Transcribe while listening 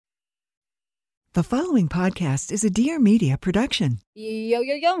The following podcast is a Dear Media production. Yo,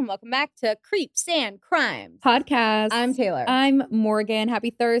 and welcome back to Creeps and Crimes Podcast. I'm Taylor. I'm Morgan. Happy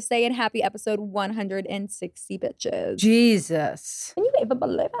Thursday and happy episode 160, bitches. Jesus. Can you even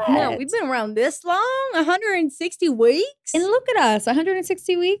believe it? No, we've been around this long? 160 weeks? And look at us,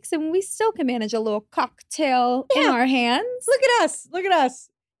 160 weeks, and we still can manage a little cocktail in our hands. Look at us. Look at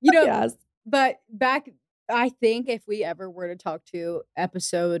us. But back, I think if we ever were to talk to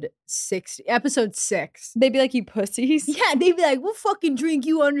episode 6, They'd be like, you pussies. yeah, they'd be like, we'll fucking drink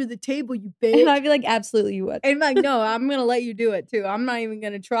you under the table, you bitch. And I'd be like, absolutely you would. And I'm like, no, I'm going to let you do it too. I'm not even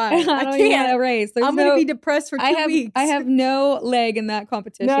going to try. I don't even want to race. I'm going to be depressed for 2 weeks. I have no leg in that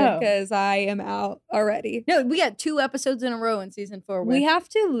competition because I am out already. No, we got 2 episodes in a row in season 4. We have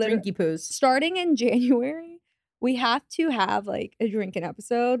to literally, drinky poos. starting in January, we have to have like a drinking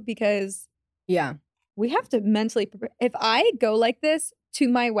episode because we have to mentally prepare. If I go like this to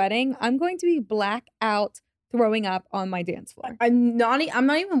my wedding, I'm going to be black out throwing up on my dance floor. I'm not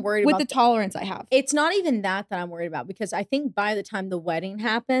even worried with about the tolerance I have. It's not even that I'm worried about, because I think by the time the wedding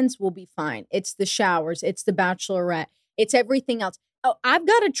happens, we'll be fine. It's the showers, it's the bachelorette, it's everything else. Oh, I've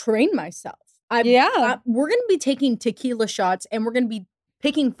got to train myself. We're going to be taking tequila shots and we're going to be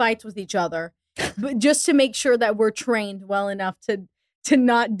picking fights with each other, but just to make sure that we're trained well enough to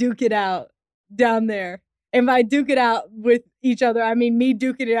not duke it out down there. And by duke it out with each other, I mean me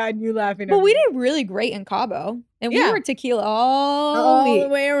duking it out and you laughing at me. Well, we did really great in Cabo. And we were tequila all the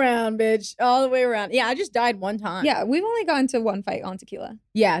way around, bitch. All the way around. Yeah, I just died one time. Yeah, we've only gone to one fight on tequila.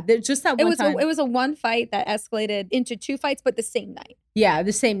 Yeah, there's just that one time. It was a one fight that escalated into 2 fights, but the same night. Yeah,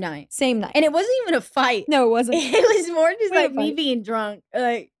 the same night. Same night. And it wasn't even a fight. No, it wasn't. It was more just like me being drunk.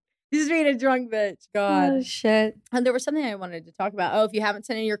 Like, just being a drunk bitch. God. Oh, shit. And there was something I wanted to talk about. Oh, if you haven't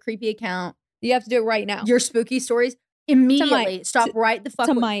sent in your creepy account, you have to do it right now. Your spooky stories, immediately stop right the fuck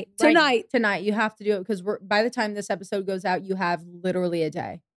tonight. You have to do it because by the time this episode goes out, you have literally a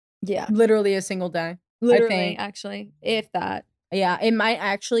day. Yeah, literally a single day. Literally, actually, if that. Yeah, it might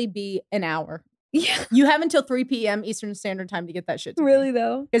actually be an hour. Yeah, you have until 3 p.m. Eastern Standard Time to get that shit. Really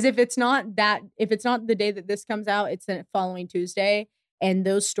though, because if it's not the day that this comes out, it's the following Tuesday. And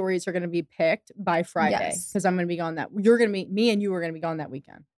those stories are going to be picked by Friday because I'm going to be gone me and you are going to be gone that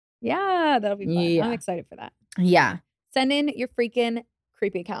weekend. Yeah, that'll be fun. Yeah. I'm excited for that. Yeah. Send in your freaking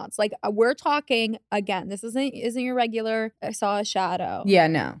creepy accounts. Like we're talking again. This isn't your regular. I saw a shadow. Yeah,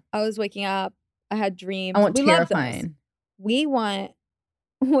 no. I was waking up. I had dreams. I want terrifying. We want.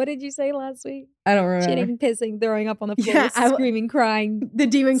 What did you say last week? I don't remember. Shitting, pissing, throwing up on the floor, screaming, crying. The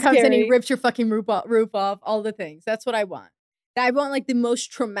demon comes in and rips your fucking roof off. All the things. That's what I want. I want like the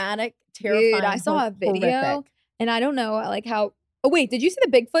most traumatic, terrifying. Dude, I saw a video and I don't know like how. Oh, wait, did you see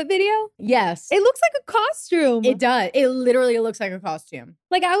the Bigfoot video? Yes. It looks like a costume. It does. It literally looks like a costume.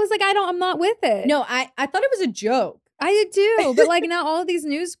 Like, I was like, I'm not with it. No, I thought it was a joke. I did too. But like now all of these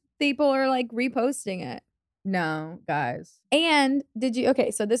news people are like reposting it. No, guys. And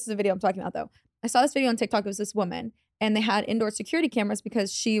so this is a video I'm talking about though. I saw this video on TikTok. It was this woman and they had indoor security cameras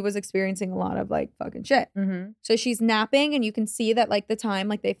because she was experiencing a lot of like fucking shit. Mm-hmm. So she's napping and you can see that like the time,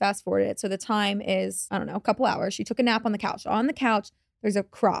 like they fast forwarded it. So the time is, I don't know, a couple hours. She took a nap on the couch. On the couch, there's a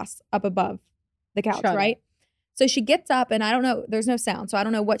cross up above the couch, right? So she gets up and I don't know, there's no sound. So I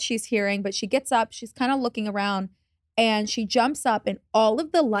don't know what she's hearing, but she gets up, she's kind of looking around and she jumps up and all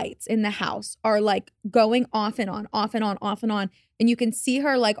of the lights in the house are like going off and on, off and on, off and on. And you can see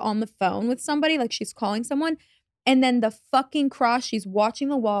her like on the phone with somebody, like she's calling someone. And then the fucking cross, she's watching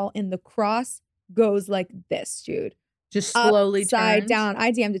the wall and the cross goes like this, dude. Just slowly upside down.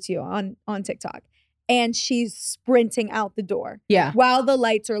 I DM'd it to you on TikTok. And she's sprinting out the door. Yeah. While the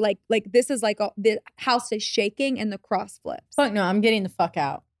lights are like this is like the house is shaking and the cross flips. Fuck no, I'm getting the fuck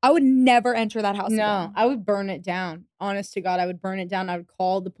out. I would never enter that house again. I would burn it down. Honest to God, I would burn it down. I would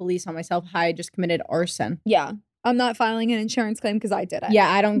call the police on myself. Hi, I just committed arson. Yeah. I'm not filing an insurance claim because I did it. Yeah,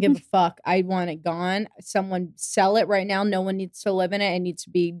 I don't give a fuck. I want it gone. Someone sell it right now. No one needs to live in it. It needs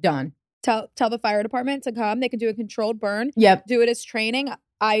to be done. Tell the fire department to come. They can do a controlled burn. Yep. Do it as training.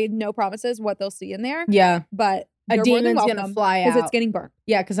 I no promises what they'll see in there. Yeah. But a demon's gonna fly out because it's getting burnt.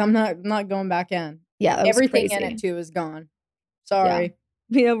 Yeah, because I'm not going back in. Yeah, everything crazy. in it too is gone. Sorry.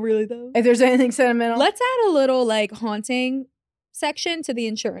 Yeah, really though. If there's anything sentimental, let's add a little like haunting section to the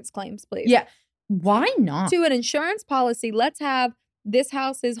insurance claims, please. Yeah. Why not? To an insurance policy, let's have this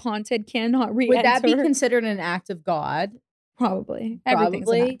house is haunted, cannot re-enter. Would that be considered an act of God? Probably. Everything's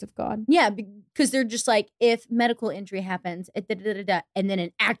an act of God. Yeah, because they're just like, if medical injury happens, and then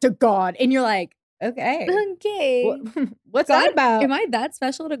an act of God. And you're like, Okay. What's God, that about? Am I that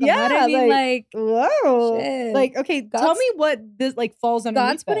special to God? Yeah, I mean, like whoa. shit. Like, okay, tell me what this like falls underneath.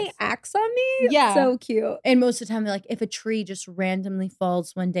 God's putting acts on me? Yeah. So cute. And most of the time they're like, if a tree just randomly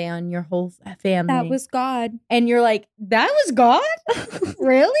falls one day on your whole family. That was God. And you're like, that was God?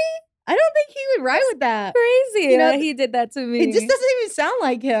 Really? I don't think he would ride with that. Crazy. You know, he did that to me. It just doesn't even sound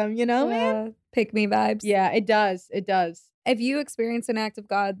like him, you know, man? Pick me vibes. Yeah, it does. It does. If you experience an act of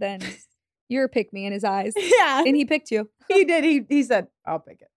God, then you're a pick me in his eyes. Yeah. And he picked you. He did. He said, I'll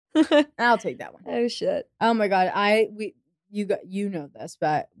pick it. I'll take that one. Oh shit. Oh my God. You know this,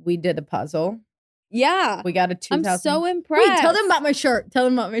 but we did a puzzle. Yeah. We got a 2000. I'm so impressed. Wait, tell them about my shirt.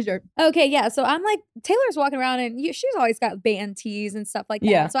 Okay, yeah. So I'm like, Taylor's walking around and she's always got band tees and stuff like that.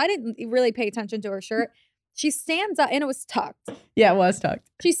 Yeah. So I didn't really pay attention to her shirt. She stands up and it was tucked. Yeah, it was tucked.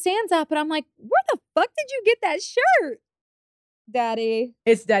 She stands up and I'm like, where the fuck did you get that shirt? Daddy.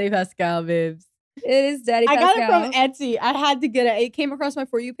 It's Daddy Pascal, babes. It is Daddy Pascal. I got it from Etsy. I had to get it. It came across my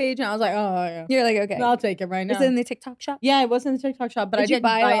For You page and I was like, oh, yeah. You're like, okay. I'll take it right now. Is it in the TikTok shop? Yeah, it was in the TikTok shop, but I didn't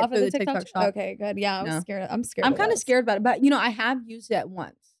buy it off of the TikTok shop. Okay, good. Yeah, I'm scared. I'm kind of scared about it, but I have used it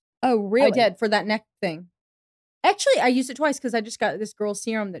once. Oh, really? I did for that neck thing. Actually, I used it twice because I just got this girl's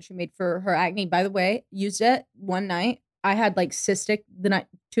serum that she made for her acne. By the way, used it one night. I had like cystic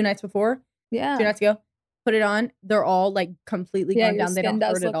 2 nights before. Yeah. 2 nights ago. Put it on. They're all like completely gone down. They don't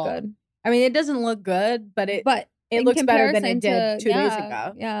hurt at all. Good. I mean, it doesn't look good, but it looks better than it did 2 days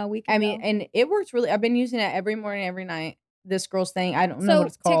ago. Yeah, a week ago. I mean, and it works really. I've been using it every morning, every night. This girl's thing. I don't know what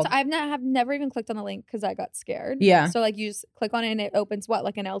it's called. I've never even clicked on the link because I got scared. Yeah. So like you just click on it and it opens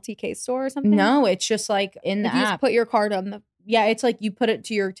like an LTK store or something? No, it's just like in the app. You just put your card on the. Yeah, it's like you put it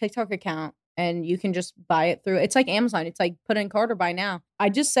to your TikTok account and you can just buy it through. It's like Amazon. It's like put in card or buy now. I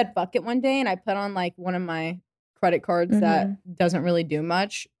just said fuck it one day and I put on like one of my credit cards that doesn't really do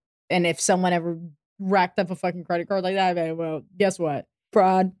much. And if someone ever racked up a fucking credit card like that, I'd be like, well, guess what?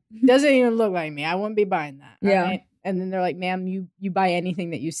 Fraud. Doesn't even look like me. I wouldn't be buying that. Yeah. Right? And then they're like, ma'am, you buy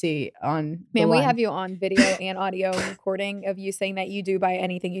anything that you see on Man, we have you on video and audio recording of you saying that you do buy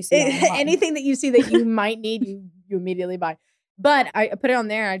anything you see. Anything that you see that you might need, you immediately buy. But I put it on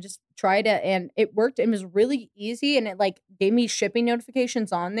there. I just tried it and it worked. It was really easy and it like gave me shipping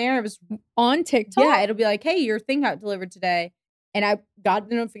notifications on there. It was on TikTok. Yeah, it'll be like, hey, your thing got delivered today. And I got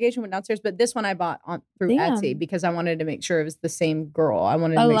the notification, went downstairs. But this one I bought through Etsy because I wanted to make sure it was the same girl. I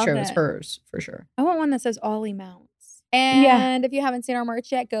wanted to make sure it was hers for sure. I want one that says Ollie Mounts. And if you haven't seen our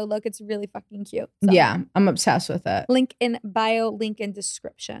merch yet, go look. It's really fucking cute. So. Yeah, I'm obsessed with it. Link in bio, link in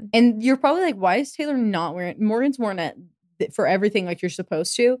description. And you're probably like, why is Taylor not wearing it? Morgan's wearing it for everything like you're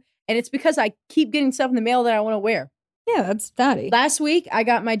supposed to. And it's because I keep getting stuff in the mail that I want to wear. Yeah, that's Daddy. Last week, I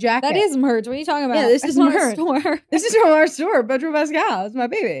got my jacket. That is merch. What are you talking about? Yeah, this is merch. Store. This is from our store, Pedro Pascal. It's my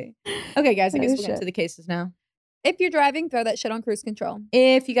baby. Okay, guys, I guess we'll get to the cases now. If you're driving, throw that shit on cruise control.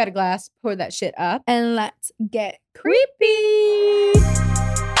 If you got a glass, pour that shit up. And let's get creepy.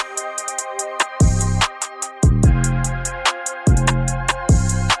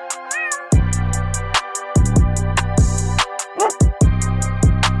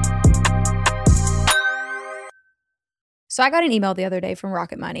 So I got an email the other day from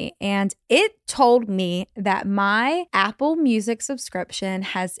Rocket Money, and it told me that my Apple Music subscription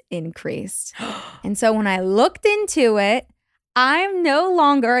has increased. And so when I looked into it, I'm no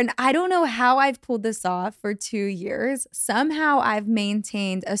longer, and I don't know how I've pulled this off for 2 years. Somehow I've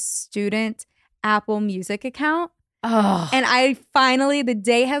maintained a student Apple Music account. Oh. And I finally, the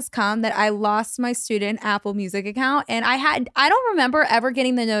day has come that I lost my student Apple Music account. And I don't remember ever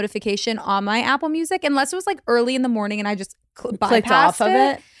getting the notification on my Apple Music unless it was like early in the morning and I just clicked off of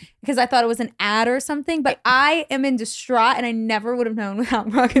it because I thought it was an ad or something. But I am in distraught and I never would have known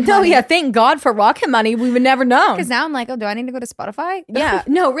without Rocket Money. No, yeah, thank God for Rocket Money. We would never know. Because now I'm like, oh, do I need to go to Spotify? Yeah.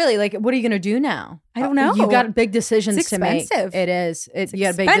 No, really. Like, what are you going to do now? I don't know. You got big decisions to make. It is. You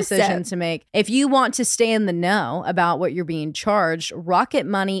got a big decision to make. If you want to stay in the know about what you're being charged, Rocket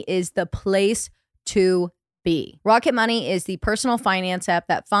Money is the place to be. Rocket Money is the personal finance app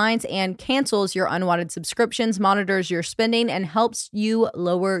that finds and cancels your unwanted subscriptions, monitors your spending, and helps you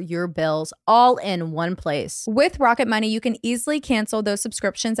lower your bills all in one place. With Rocket Money, you can easily cancel those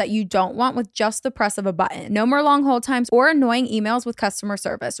subscriptions that you don't want with just the press of a button. No more long hold times or annoying emails with customer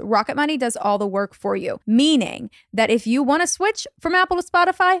service. Rocket Money does all the work for you, meaning that if you want to switch from Apple to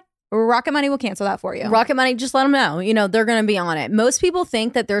Spotify, Rocket Money will cancel that for you. Rocket Money, just let them know. You know, they're going to be on it. Most people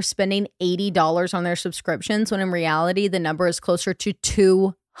think that they're spending $80 on their subscriptions when in reality, the number is closer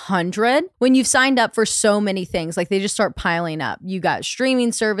to 100 when you've signed up for so many things. Like they just start piling up. You got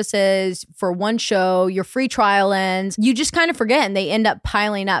streaming services for one show, your free trial ends. You just kind of forget and they end up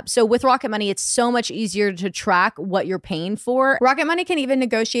piling up. So with Rocket Money, it's so much easier to track what you're paying for. Rocket Money can even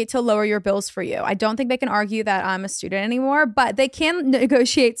negotiate to lower your bills for you. I don't think they can argue that I'm a student anymore, but they can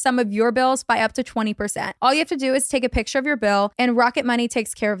negotiate some of your bills by up to 20%. All you have to do is take a picture of your bill and Rocket Money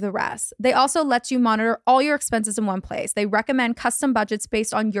takes care of the rest. They also let you monitor all your expenses in one place. They recommend custom budgets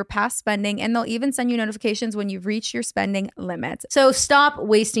based on your past spending, and they'll even send you notifications when you've reached your spending limit. So stop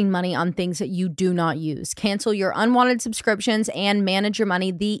wasting money on things that you do not use. Cancel your unwanted subscriptions and manage your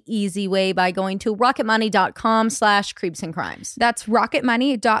money the easy way by going to rocketmoney.com/creepsandcrimes. That's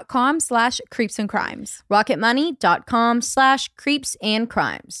rocketmoney.com/creepsandcrimes.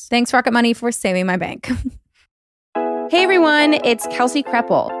 rocketmoney.com/creepsandcrimes. Thanks, Rocket Money, for saving my bank. Hey everyone, it's Kelsey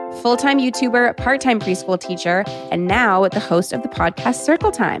Kreppel, full-time YouTuber, part-time preschool teacher, and now the host of the podcast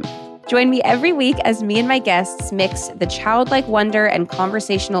Circle Time. Join me every week as me and my guests mix the childlike wonder and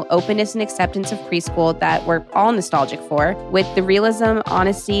conversational openness and acceptance of preschool that we're all nostalgic for with the realism,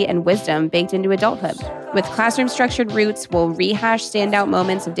 honesty, and wisdom baked into adulthood. With classroom-structured roots, we'll rehash standout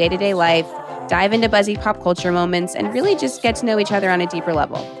moments of day-to-day life, dive into buzzy pop culture moments, and really just get to know each other on a deeper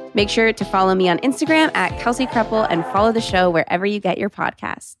level. Make sure to follow me on Instagram at Kelsey Kreppel and follow the show wherever you get your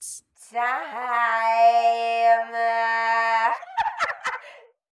podcasts.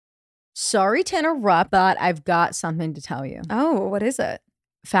 Sorry to interrupt, but I've got something to tell you. Oh, what is it?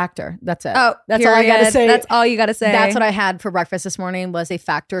 Factor. That's it. Oh, that's all I gotta say. That's all you gotta say. That's what I had for breakfast this morning was a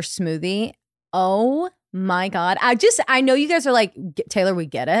Factor smoothie. Oh my God. I know you guys are like, Taylor, we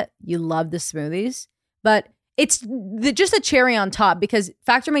get it. You love the smoothies, but it's just a cherry on top because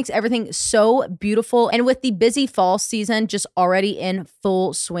Factor makes everything so beautiful. And with the busy fall season just already in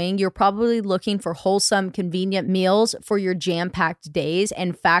full swing, you're probably looking for wholesome, convenient meals for your jam-packed days.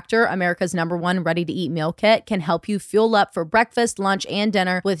 And Factor, America's #1 ready-to-eat meal kit, can help you fuel up for breakfast, lunch, and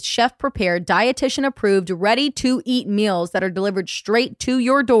dinner with chef-prepared, dietitian-approved, ready-to-eat meals that are delivered straight to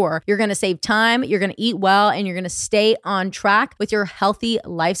your door. You're going to save time, you're going to eat well, and you're going to stay on track with your healthy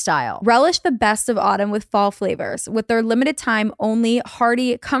lifestyle. Relish the best of autumn with fall flavors with their limited time only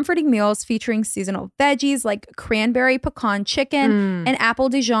hearty, comforting meals featuring seasonal veggies like cranberry pecan chicken and apple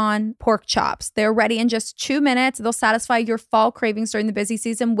Dijon pork chops. They're ready in just 2 minutes. They'll satisfy your fall cravings during the busy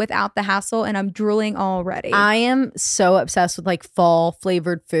season without the hassle, and I'm drooling already. I am so obsessed with like fall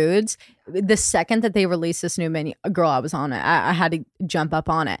flavored foods. The second that they released this new menu, girl, I was on it. I had to jump up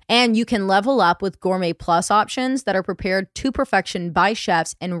on it. And you can level up with Gourmet Plus options that are prepared to perfection by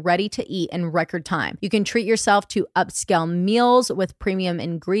chefs and ready to eat in record time. You can treat yourself to upscale meals with premium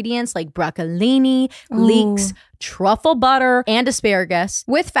ingredients like broccolini, leeks, truffle butter, and asparagus.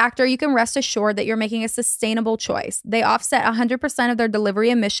 With Factor, you can rest assured that you're making a sustainable choice. They offset 100% of their delivery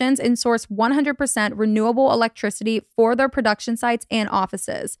emissions and source 100% renewable electricity for their production sites and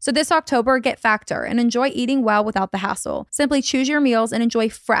offices. So this October, get Factor and enjoy eating well without the hassle. Simply choose your meals and enjoy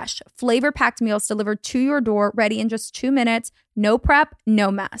fresh, flavor-packed meals delivered to your door, ready in just 2 minutes. No prep, no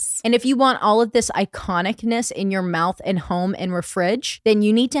mess. And if you want all of this iconicness in your mouth and home and fridge, then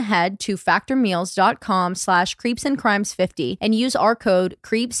you need to head to factormeals.com/creepsandcrimes50 and use our code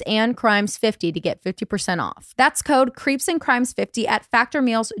creepsandcrimes50 to get 50% off. That's code creepsandcrimes50 at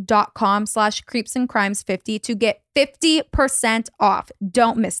factormeals.com/creepsandcrimes50 to get 50% off.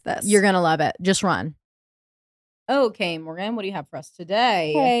 Don't miss this. You're going to love it. Just run. Okay, Morgan, what do you have for us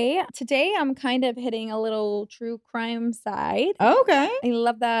today? Hey, today I'm kind of hitting a little true crime side. Okay. I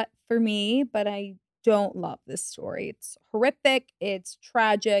love that for me, but I don't love this story. It's horrific, it's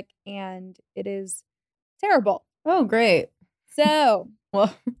tragic, and it is terrible. Oh, great. So,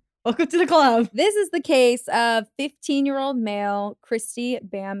 well, welcome to the club. This is the case of 15-year-old male Kristy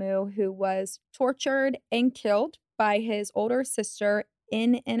Bamu, who was tortured and killed by his older sister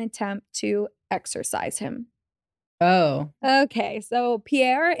in an attempt to exorcise him. Oh. Okay, so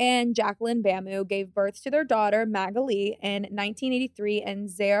Pierre and Jacqueline Bamu gave birth to their daughter, Magali, in 1983 in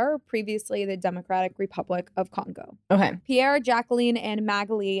Zaire, previously the Democratic Republic of Congo. Okay. Pierre, Jacqueline, and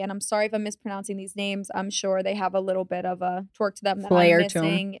Magali, and I'm sorry if I'm mispronouncing these names. I'm sure they have a little bit of a torque to them that Flair I'm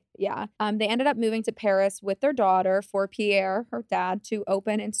missing. Yeah. They ended up moving to Paris with their daughter for Pierre, her dad, to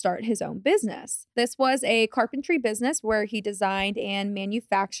open and start his own business. This was a carpentry business where he designed and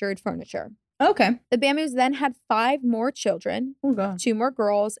manufactured furniture. Okay. The Bamus then had 5 more children, Oh, God. 2 more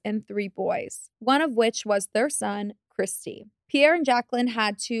girls, and 3 boys, one of which was their son, Kristy. Pierre and Jacqueline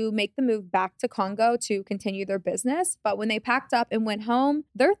had to make the move back to Congo to continue their business, but when they packed up and went home,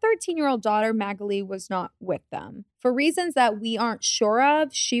 their 13-year-old daughter, Magali, was not with them. For reasons that we aren't sure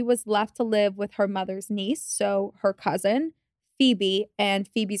of, she was left to live with her mother's niece, so her cousin, Phoebe and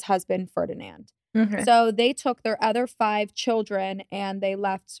Phoebe's husband, Ferdinand. Okay. So they took their other 5 children and they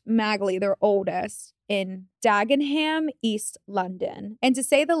left Magali, their oldest, in Dagenham, East London. And to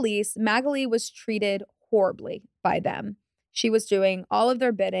say the least, Magali was treated horribly by them. She was doing all of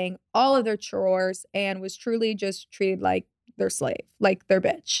their bidding, all of their chores, and was truly just treated like their slave, like their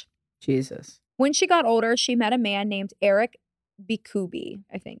bitch. Jesus. When she got older, she met a man named Eric Bikubi,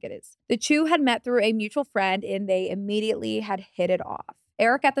 I think it is. The two had met through a mutual friend and they immediately had hit it off.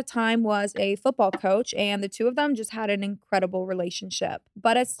 Eric at the time was a football coach and the two of them just had an incredible relationship.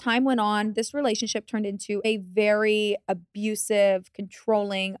 But as time went on, this relationship turned into a very abusive,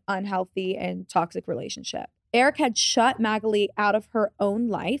 controlling, unhealthy, and toxic relationship. Eric had shut Magali out of her own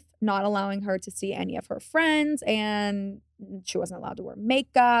life, not allowing her to see any of her friends, and she wasn't allowed to wear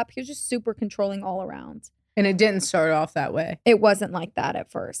makeup. He was just super controlling all around. And it didn't start off that way. It wasn't like that at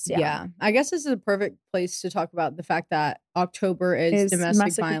first. Yeah. I guess this is a perfect place to talk about the fact that October is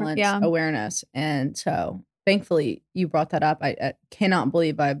domestic violence awareness. And so thankfully you brought that up. I cannot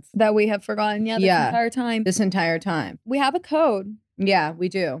believe that we have forgotten this entire time. We have a code. Yeah, we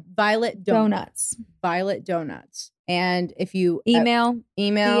do. Violet Donuts. Violet Donuts. And if you email,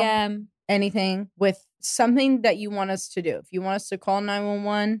 DM, anything with something that you want us to do. If you want us to call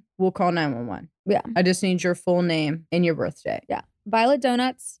 911, we'll call 911. Yeah. I just need your full name and your birthday. Yeah. Violet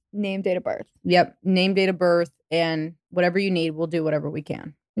Donuts, name, date of birth. Yep. Name, date of birth, and whatever you need, we'll do whatever we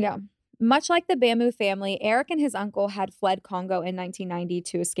can. Yeah. Much like the Bamu family, Eric and his uncle had fled Congo in 1990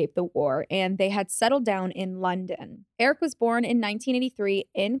 to escape the war, and they had settled down in London. Eric was born in 1983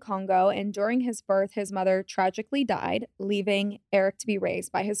 in Congo, and during his birth, his mother tragically died, leaving Eric to be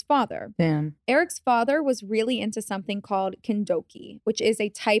raised by his father. Damn. Eric's father was really into something called kindoki, which is a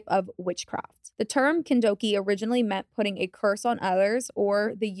type of witchcraft. The term kindoki originally meant putting a curse on others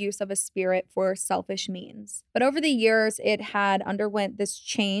or the use of a spirit for selfish means. But over the years, it had underwent this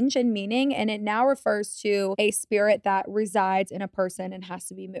change in meaning, and it now refers to a spirit that resides in a person and has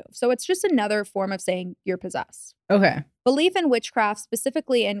to be moved. So it's just another form of saying you're possessed. Okay. Belief in witchcraft,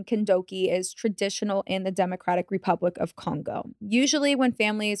 specifically in kindoki, is traditional in the Democratic Republic of Congo. Usually when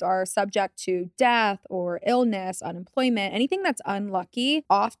families are subject to death or illness, unemployment, anything that's unlucky,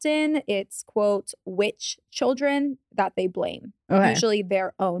 often it's, quote, witch children that they blame. Okay. Usually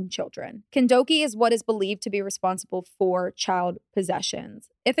their own children. Kindoki is what is believed to be responsible for child possessions.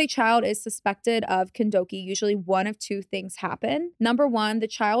 If a child is suspected of kindoki, usually one of 2 things happen. Number 1, the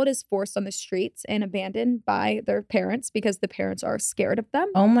child is forced on the streets and abandoned by their parents because the parents are scared of them.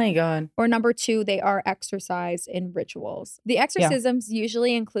 Oh my God. Or number 2, they are exorcised in rituals. The exorcisms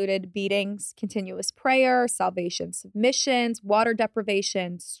usually included beatings, continuous prayer, salvation submissions, water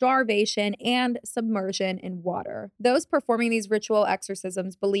deprivation, starvation, and submersion in water. Those performing these ritual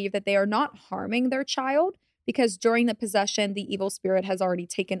exorcisms believe that they are not harming their child because during the possession, the evil spirit has already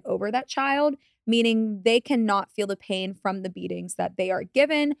taken over that child, meaning they cannot feel the pain from the beatings that they are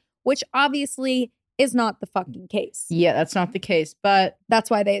given, which obviously is not the fucking case. Yeah, that's not the case, but that's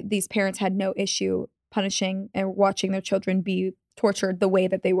why these parents had no issue punishing and watching their children be tortured the way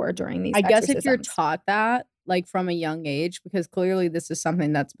that they were during these exorcisms. I guess if you're taught that, like from a young age, because clearly this is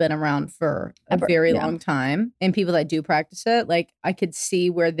something that's been around for a very long time, and people that do practice it, like I could see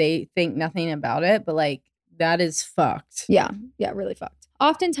where they think nothing about it, but like that is fucked. Yeah, really fucked.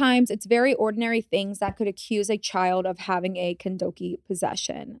 Oftentimes, it's very ordinary things that could accuse a child of having a kindoki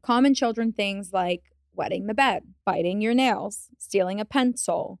possession. Common children things like wetting the bed, biting your nails, stealing a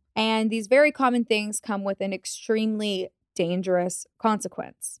pencil. And these very common things come with an extremely dangerous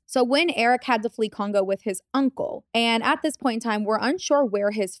consequence. So when Eric had to flee Congo with his uncle, and at this point in time, we're unsure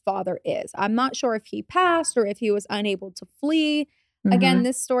where his father is. I'm not sure if he passed or if he was unable to flee. Mm-hmm. Again,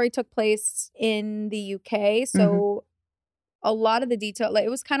 this story took place in the UK, so a lot of the detail, like,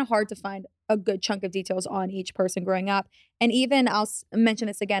 it was kind of hard to find a good chunk of details on each person growing up. And even, I'll mention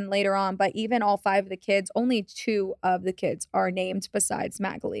this again later on, but even all 5 of the kids, only 2 of the kids are named besides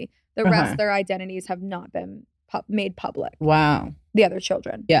Magali. The rest, their identities have not been made public. Wow. The other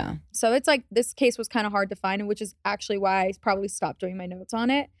children. Yeah. So it's like this case was kind of hard to find, which is actually why I probably stopped doing my notes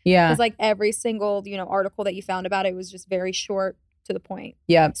on it. Yeah. Because like every single, article that you found about it was just very short to the point.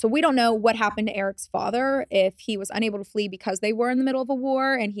 Yeah. So we don't know what happened to Eric's father, if he was unable to flee because they were in the middle of a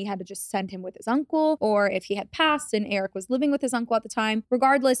war and he had to just send him with his uncle, or if he had passed and Eric was living with his uncle at the time.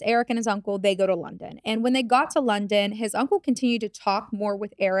 Regardless, Eric and his uncle, they go to London. And when they got to London, his uncle continued to talk more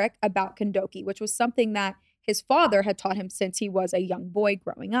with Eric about kindoki, which was something that his father had taught him since he was a young boy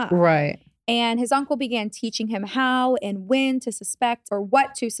growing up. Right. And his uncle began teaching him how and when to suspect or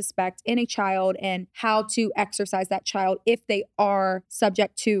what to suspect in a child and how to exercise that child if they are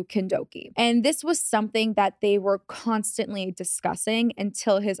subject to Kendoki. And this was something that they were constantly discussing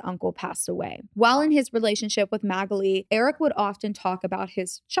until his uncle passed away. While in his relationship with Magali, Eric would often talk about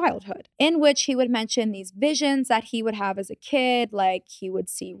his childhood, in which he would mention these visions that he would have as a kid, like he would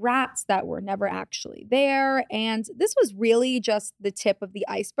see rats that were never actually there. And this was really just the tip of the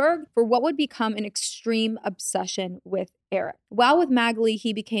iceberg for what would become an extreme obsession with Eric. While with Magali,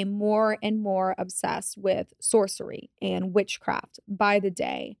 he became more and more obsessed with sorcery and witchcraft by the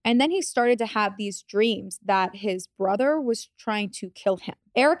day. And then he started to have these dreams that his brother was trying to kill him.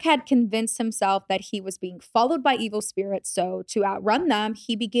 Eric had convinced himself that he was being followed by evil spirits, so to outrun them,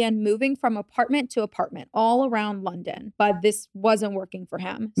 he began moving from apartment to apartment all around London. But this wasn't working for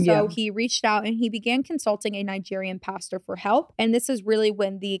him. So he reached out and he began consulting a Nigerian pastor for help. And this is really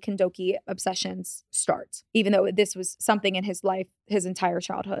when the Kendoki obsessions start, even though this was something in his life his entire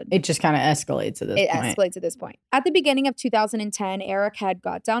childhood. It just kind of escalates at this point. It escalates at this point. At the beginning of 2010, Eric had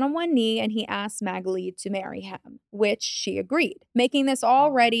got down on one knee and he asked Magali to marry him, which she agreed, making this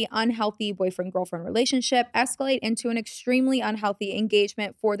already unhealthy boyfriend-girlfriend relationship escalate into an extremely unhealthy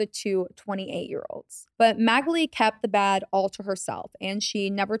engagement for the two 28-year-olds. But Magali kept the bad all to herself, and she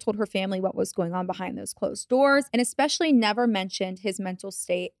never told her family what was going on behind those closed doors, and especially never mentioned his mental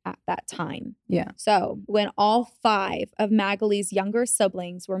state at that time. Yeah. So when all 5 of Magali's younger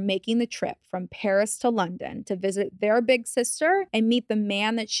siblings were making the trip from Paris to London to visit their big sister and meet the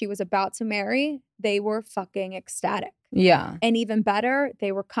man that she was about to marry, they were fucking ecstatic. Yeah. And even better,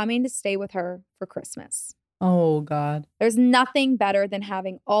 they were coming to stay with her for Christmas. Oh, God. There's nothing better than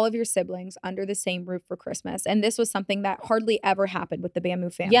having all of your siblings under the same roof for Christmas. And this was something that hardly ever happened with the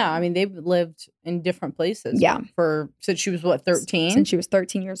Bamu family. Yeah, I mean, they've lived in different places. Yeah. Since she was, 13? Since she was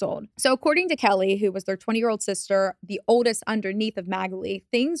 13 years old. So according to Kelly, who was their 20-year-old sister, the oldest underneath of Magali,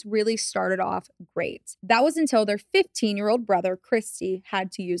 things really started off great. That was until their 15-year-old brother, Kristy,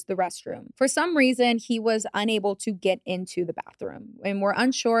 had to use the restroom. For some reason, he was unable to get into the bathroom. And we're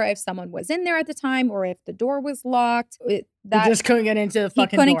unsure if someone was in there at the time or if the door was locked. He just couldn't get into the fucking door.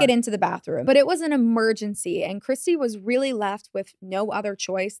 He couldn't door. get into the bathroom. But it was an emergency, and Kristy was really left with no other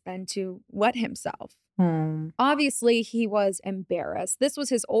choice than to wet himself. Obviously, he was embarrassed. This was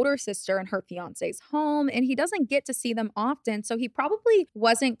his older sister and her fiance's home, and he doesn't get to see them often, so he probably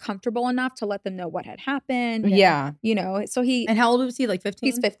wasn't comfortable enough to let them know what had happened. And, yeah. You know, so he... And how old was he? Like 15?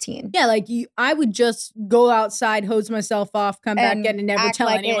 He's 15. Yeah, like I would just go outside, hose myself off, come back in and never tell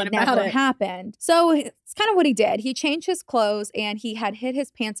anyone about it. Happened. So it's kind of what he did. He changed his clothes and he had hid his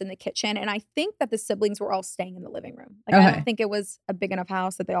pants in the kitchen. And I think that the siblings were all staying in the living room. Like, I don't think it was a big enough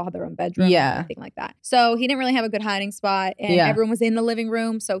house that they all had their own bedroom or anything like that. So he didn't really have a good hiding spot and everyone was in the living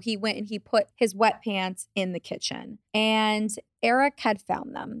room. So he went and he put his wet pants in the kitchen. And Eric had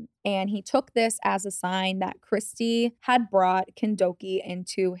found them. And he took this as a sign that Kristy had brought Kendoki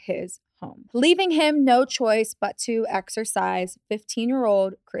into his home, leaving him no choice but to exorcise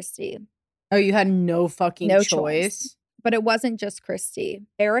 15-year-old Kristy. Oh, you had no fucking choice? But it wasn't just Kristy.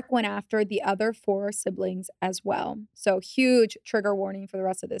 Eric went after the other 4 siblings as well. So huge trigger warning for the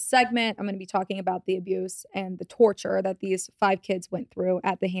rest of this segment. I'm going to be talking about the abuse and the torture that these 5 kids went through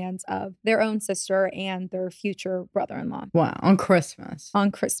at the hands of their own sister and their future brother-in-law. Wow, on Christmas. On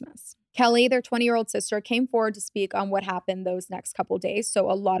Christmas. Kelly, their 20-year-old sister, came forward to speak on what happened those next couple days. So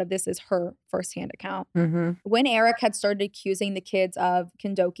a lot of this is her firsthand account. When Eric had started accusing the kids of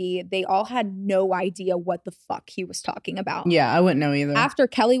Kendoki, they all had no idea what the fuck he was talking about. Yeah, I wouldn't know either. After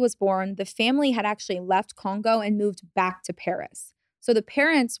Kelly was born, the family had actually left Congo and moved back to Paris. So the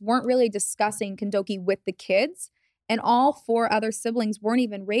parents weren't really discussing Kendoki with the kids. And all 4 other siblings weren't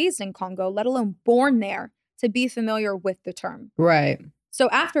even raised in Congo, let alone born there, to be familiar with the term. Right. So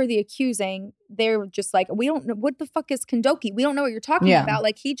after the accusing, they were just like, we don't know, what the fuck is Kendoki? We don't know what you're talking about.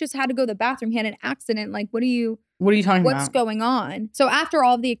 Like, he just had to go to the bathroom. He had an accident. Like, what are you talking about? What's going on? So after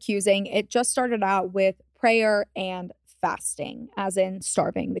all of the accusing, it just started out with prayer and fasting, as in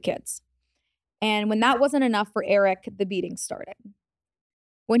starving the kids. And when that wasn't enough for Eric, the beating started.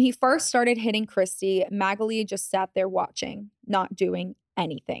 When he first started hitting Kristy, Magali just sat there watching, not doing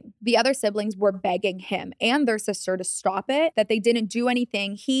anything. The other siblings were begging him and their sister to stop it, that they didn't do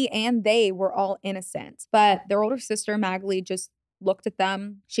anything. He and they were all innocent. But their older sister, Magali, just looked at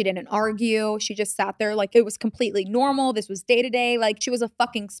them. She didn't argue. She just sat there like it was completely normal. This was day to day. Like, she was a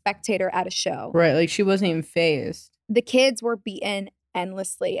fucking spectator at a show. Right. Like, she wasn't even fazed. The kids were beaten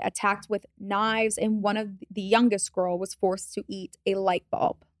endlessly, attacked with knives, and one of the youngest girl was forced to eat a light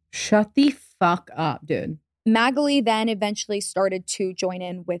bulb. Shut the fuck up, dude. Magali then eventually started to join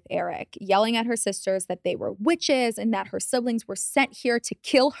in with Eric, yelling at her sisters that they were witches and that her siblings were sent here to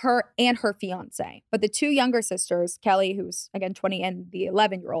kill her and her fiance. But the two younger sisters, Kelly, who's again 20, and the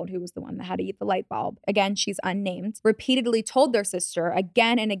 11-year-old, who was the one that had to eat the light bulb, again, she's unnamed, repeatedly told their sister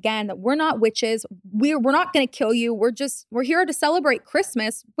again and again that we're not witches. We're not going to kill you. We're here to celebrate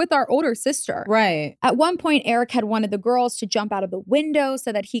Christmas with our older sister. Right. At one point, Eric had wanted the girls to jump out of the window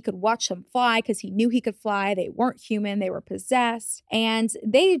so that he could watch them fly because he knew he could fly. They weren't human. They were possessed. And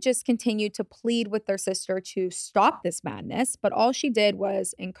they just continued to plead with their sister to stop this madness. But all she did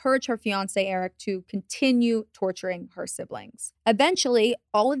was encourage her fiance, Eric, to continue torturing her siblings. Eventually,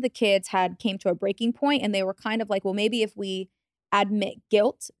 all of the kids came to a breaking point, and they were kind of like, well, maybe if we admit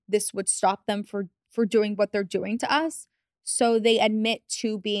guilt, this would stop them for doing what they're doing to us. So they admit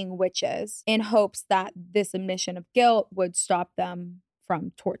to being witches in hopes that this admission of guilt would stop them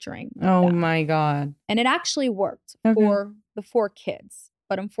from torturing them. My God. And it actually worked for the 4 kids,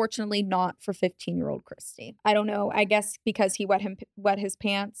 but unfortunately not for 15-year-old Kristy. I don't know. I guess because he wet his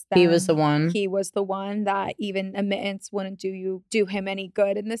pants. He was the one. He was the one that even admittance wouldn't do him any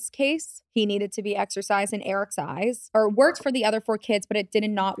good in this case. He needed to be exorcised in Eric's eyes, or worked for the other 4 kids, but it did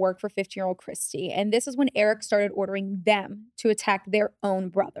not work for 15-year-old Kristy. And this is when Eric started ordering them to attack their own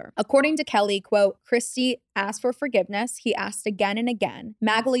brother. According to Kelly, quote, Kristy asked for forgiveness. He asked again and again.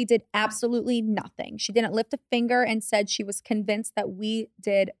 Magali did absolutely nothing. She didn't lift a finger and said she was convinced that we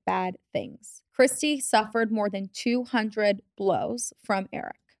did bad things. Kristy suffered more than 200 blows from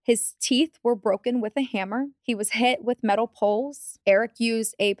Eric. His teeth were broken with a hammer. He was hit with metal poles. Eric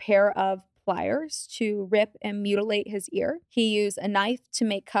used a pair of pliers to rip and mutilate his ear. He used a knife to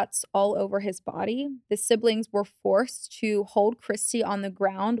make cuts all over his body. The siblings were forced to hold Kristy on the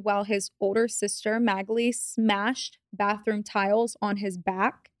ground while his older sister, Magali, smashed bathroom tiles on his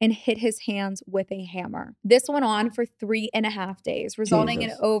back and hit his hands with a hammer. This went on for 3.5 days, resulting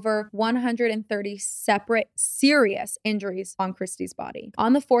in over 130 separate serious injuries on Kristy's body.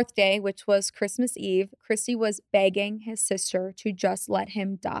 On the 4th day, which was Christmas Eve, Kristy was begging his sister to just let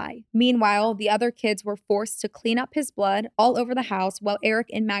him die. Meanwhile, the other kids were forced to clean up his blood all over the house while Eric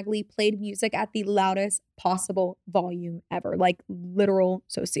and Magali played music at the loudest possible volume ever, like literal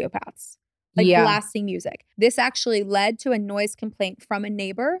sociopaths. Blasting music. This actually led to a noise complaint from a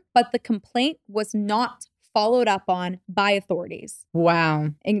neighbor, but the complaint was not followed up on by authorities. Wow.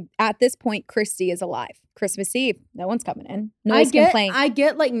 And at this point, Kristy is alive. Christmas Eve, no one's coming in. Complaint. I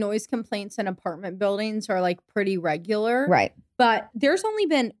get like noise complaints in apartment buildings are like pretty regular. Right. But there's only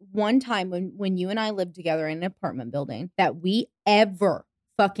been one time when you and I lived together in an apartment building that we ever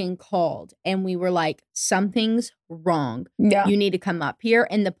fucking called and we were like, something's wrong. Yeah. You need to come up here.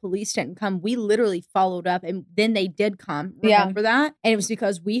 And the police didn't come. We literally followed up and then they did come. Remember that? And it was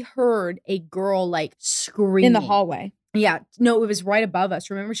because we heard a girl like screaming in the hallway. Yeah. No, it was right above us.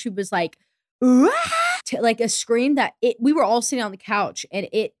 Remember, she was like, like a scream that we were all sitting on the couch and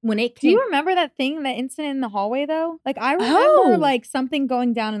when it came. Do you remember that incident in the hallway though? Like I remember like something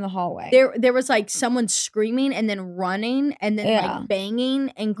going down in the hallway. There was like someone screaming and then running and then like banging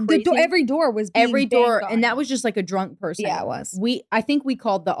and crazy. Every door was being every door. banged And on. that was just like a drunk person. Yeah, it was. I think we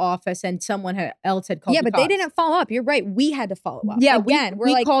called the office and someone else had called. Yeah, the but cops. they didn't follow up. You're right. We had to follow up. Yeah, again,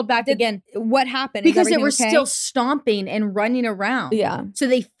 we like, called back again. What happened? Because they were okay? still stomping and running around. Yeah. So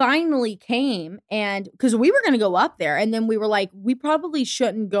they finally came and because we were going to go up there and then we were like, we probably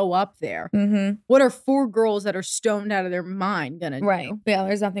shouldn't go up there. Mm-hmm. What are 4 girls that are stoned out of their mind going to do? Yeah,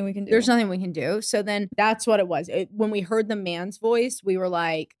 there's nothing we can do. There's nothing we can do. So then that's what it was. When we heard the man's voice, we were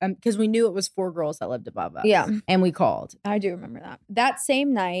like, because we knew it was 4 girls that lived above us. Yeah. And we called. I do remember that. That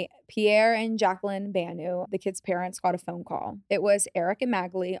same night, Pierre and Jacqueline Bamu, the kids' parents, got a phone call. It was Eric and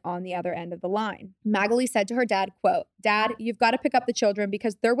Magali on the other end of the line. Magali said to her dad, quote, "Dad, you've got to pick up the children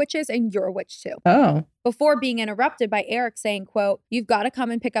because they're witches and you're a witch too." Oh. Before being interrupted by Eric saying, quote, "You've got to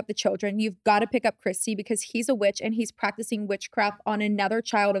come and pick up the children. You've got to pick up Kristy because he's a witch and he's practicing witchcraft on another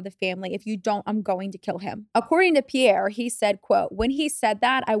child of the family. If you don't, I'm going to kill him." According to Pierre, he said, quote, "When he said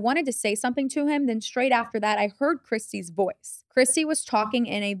that, I wanted to say something to him. Then straight after that, I heard Kristy's voice. Kristy was talking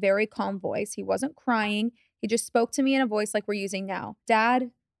in a very calm voice. He wasn't crying. He just spoke to me in a voice like we're using now. 'Dad,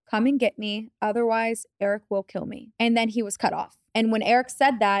 come and get me. Otherwise, Eric will kill me.' And then he was cut off. And when Eric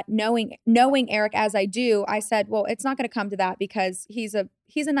said that, knowing Eric as I do, I said, well, it's not going to come to that because he's a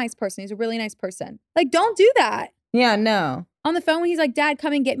nice person. He's a really nice person. Like, don't do that. Yeah, no. On the phone, he's like, 'Dad,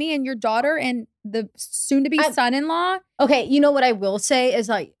 come and get me,' and your daughter and the soon-to-be son-in-law. Okay, you know what I will say is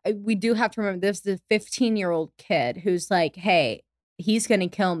like, we do have to remember this is a 15-year-old kid who's like, hey, he's going to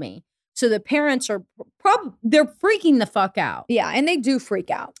kill me. So the parents are they're freaking the fuck out. Yeah, and they do freak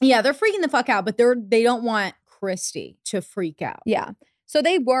out. Yeah, they're freaking the fuck out, but they don't want Kristy to freak out. Yeah. So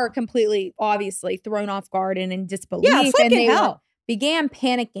they were completely, obviously, thrown off guard and in disbelief. Yeah, fucking and they hell. began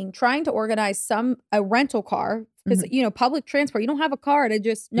panicking, trying to organize a rental car. Because, public transport, you don't have a car to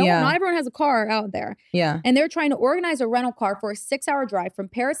just, not everyone has a car out there. Yeah. And they're trying to organize a rental car for a 6-hour drive from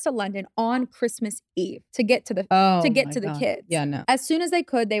Paris to London on Christmas Eve to get to the kids. Yeah, no. As soon as they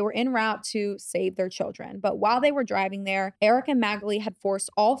could, they were en route to save their children. But while they were driving there, Eric and Magali had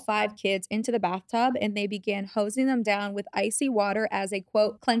forced all 5 kids into the bathtub, and they began hosing them down with icy water as a,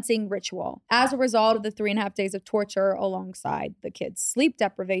 quote, cleansing ritual. As a result of the 3.5 days of torture, alongside the kids' sleep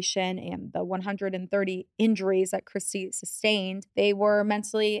deprivation and the 130 injuries that Kristy sustained, they were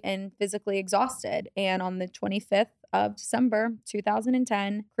mentally and physically exhausted. And on the 25th of December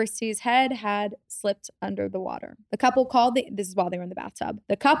 2010, Kristy's head had slipped under the water. The couple this is while they were in the bathtub.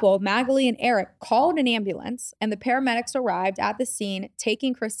 The couple, Magali and Eric, called an ambulance, and the paramedics arrived at the scene,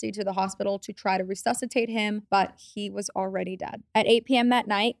 taking Kristy to the hospital to try to resuscitate him, but he was already dead. At 8 p.m. that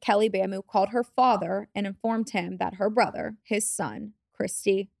night, Kelly Bamu called her father and informed him that her brother, his son,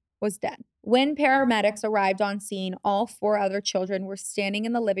 Kristy, was dead. When paramedics arrived on scene, all 4 other children were standing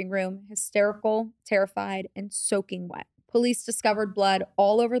in the living room, hysterical, terrified, and soaking wet. Police discovered blood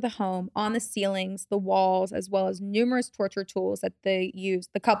all over the home, on the ceilings, the walls, as well as numerous torture tools that the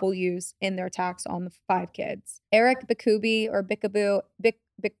couple used in their attacks on the 5 kids. Eric Bikubai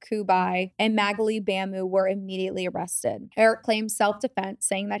and Magali Bamu were immediately arrested. Eric claimed self-defense,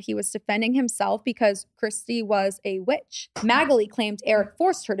 saying that he was defending himself because Kristy was a witch. Magali claimed Eric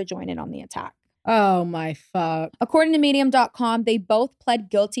forced her to join in on the attack. Oh my fuck. According to Medium.com, they both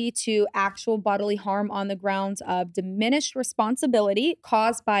pled guilty to actual bodily harm on the grounds of diminished responsibility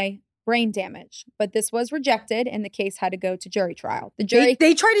caused by brain damage. But this was rejected and the case had to go to jury trial. The jury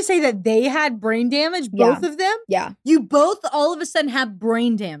They tried to say that they had brain damage, both of them? Yeah. You both all of a sudden have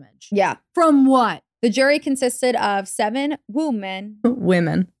brain damage. Yeah. From what? The jury consisted of 7 women,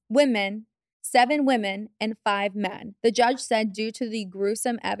 7 women, and 5 men. The judge said due to the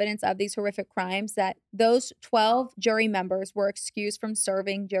gruesome evidence of these horrific crimes that those 12 jury members were excused from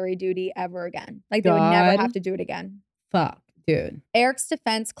serving jury duty ever again. Like they would never have to do it again. Fuck, dude. Eric's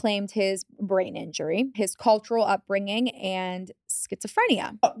defense claimed his brain injury, his cultural upbringing, and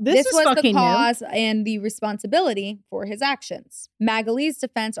schizophrenia. This was the cause and the responsibility for his actions. Magali's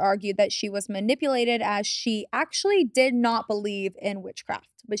defense argued that she was manipulated, as she actually did not believe in witchcraft,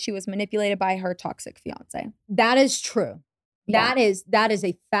 but she was manipulated by her toxic fiance. That is true. Yeah. That is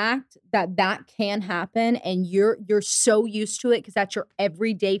a fact that can happen, and you're so used to it because that's your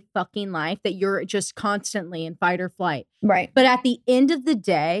everyday fucking life that you're just constantly in fight or flight. Right. But at the end of the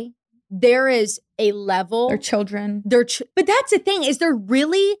day, there is a level. They're children. But that's the thing, is they're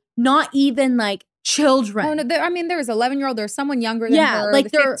really not even like children. Oh no, there was 11-year-old. There's someone younger than her.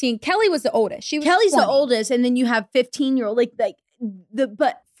 Like 15. Kelly was the oldest. Kelly's 20. the oldest, and then you have 15-year-old.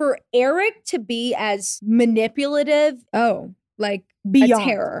 But for Eric to be as manipulative, like beyond a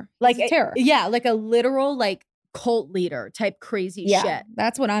terror, like a terror, yeah, like a literal like cult leader type crazy shit.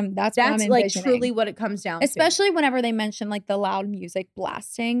 That's what I'm like envisioning. Truly what it comes down Especially whenever they mention like the loud music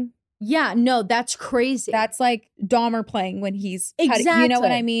blasting. Yeah, no, that's crazy. That's like Dahmer playing when he's exactly. You know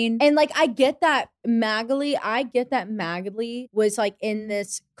what I mean? And like I get that Magali was like in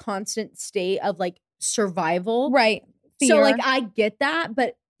this constant state of like survival. Right. Fear. So like I get that,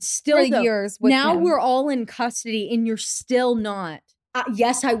 but still years now we're all in custody and you're still not.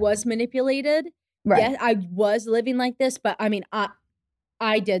 Yes, I was manipulated. Right. Yes, I was living like this, but I mean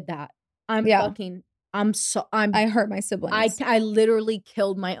I did that. I hurt my siblings. I literally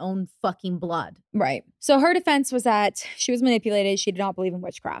killed my own fucking blood. Right. So her defense was that she was manipulated. She did not believe in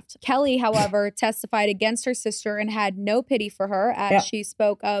witchcraft. Kelly, however, testified against her sister and had no pity for her, as she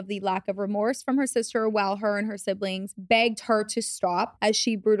spoke of the lack of remorse from her sister, while her and her siblings begged her to stop as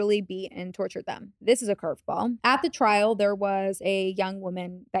she brutally beat and tortured them. This is a curveball. At the trial, there was a young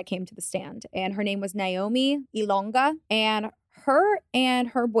woman that came to the stand, and her name was Naomi Ilonga, and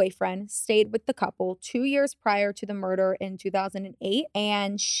her boyfriend stayed with the couple 2 years prior to the murder in 2008,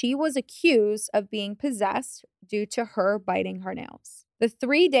 and she was accused of being possessed due to her biting her nails. The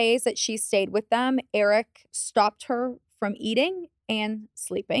 3 days that she stayed with them, Eric stopped her from eating and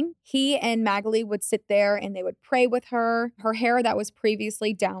sleeping. He and Magali would sit there and they would pray with her. Her hair that was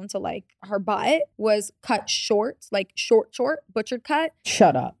previously down to like her butt was cut short, like short, butchered cut.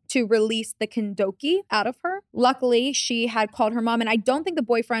 Shut up. to release the Kentucky out of her. Luckily, she had called her mom, and I don't think the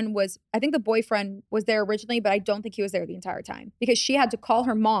boyfriend was there originally, but I don't think he was there the entire time because she had to call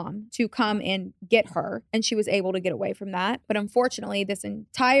her mom to come and get her, and she was able to get away from that. But unfortunately, this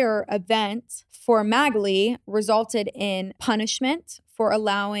entire event for Magali resulted in punishment for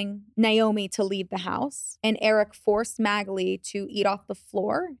allowing Naomi to leave the house. And Eric forced Magali to eat off the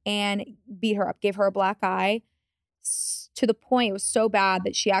floor and beat her up, gave her a black eye, to the point it was so bad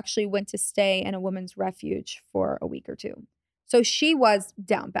that she actually went to stay in a women's refuge for a week or two. So she was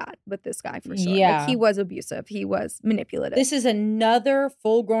down bad with this guy for sure. Yeah. Like, he was abusive. He was manipulative. This is another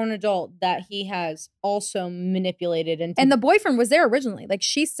full-grown adult that he has also manipulated. And the boyfriend was there originally. Like,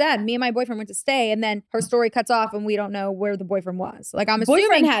 she said, me and my boyfriend went to stay, and then her story cuts off and we don't know where the boyfriend was. Like, I'm assuming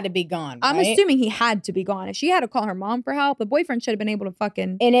boyfriend had to be gone, right? I'm assuming he had to be gone. If she had to call her mom for help, the boyfriend should have been able to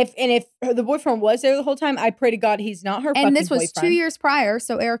fucking... And if the boyfriend was there the whole time, I pray to God he's not her fucking boyfriend. And this was 2 years prior,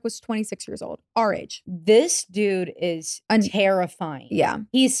 so Eric was 26 years old, our age. This dude is terrifying. Yeah.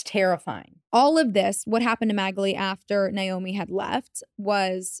 He's terrifying. All of this, what happened to Magali after Naomi had left,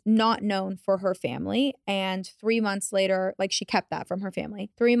 was not known for her family. And 3 months later, like, she kept that from her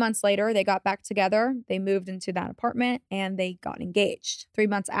family. 3 months later, they got back together. They moved into that apartment and they got engaged 3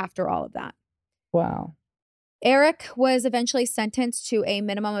 months after all of that. Wow. Eric was eventually sentenced to a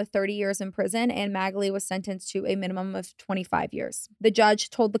minimum of 30 years in prison, and Magali was sentenced to a minimum of 25 years. The judge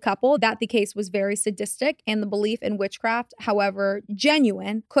told the couple that the case was very sadistic, and the belief in witchcraft, however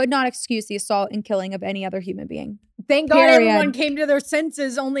genuine, could not excuse the assault and killing of any other human being. Thank God everyone came to their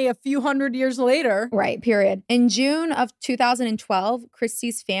senses only a few hundred years later. Right, period. In June of 2012,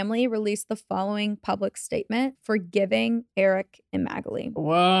 Kristy's family released the following public statement forgiving Eric and Magali.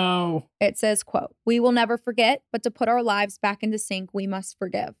 Whoa. It says, quote, "We will never forget, but to put our lives back into sync, we must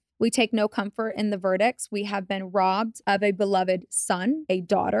forgive. We take no comfort in the verdicts. We have been robbed of a beloved son, a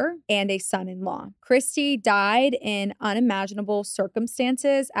daughter, and a son-in-law. Kristy died in unimaginable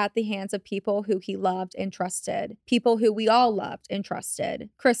circumstances at the hands of people who he loved and trusted. People who we all loved and trusted.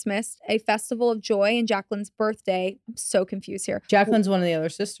 Christmas, a festival of joy, and Jacqueline's birthday." I'm so confused here. Jacqueline's one of the other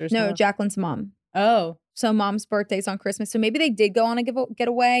sisters. No, huh? Jacqueline's mom. Oh. So mom's birthday's on Christmas. So maybe they did go on a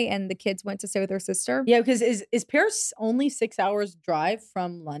getaway and the kids went to stay with their sister. Yeah, because is Paris only 6 hours drive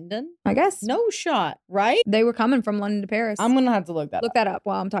from London? I guess. No shot, right? They were coming from London to Paris. I'm going to have to look that up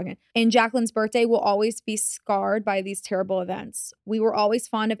while I'm talking. And Jacqueline's birthday will always be scarred by these terrible events. We were always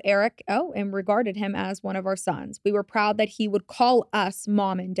fond of Eric, and regarded him as one of our sons. We were proud that he would call us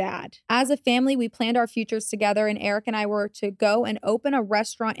mom and dad. As a family, we planned our futures together, and Eric and I were to go and open a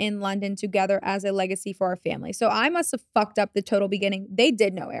restaurant in London together as a legacy for our family. So I must have fucked up the total beginning. They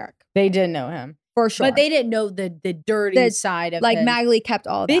did know Eric. They did know him. For sure. But they didn't know the dirty side of it. Like, Magali kept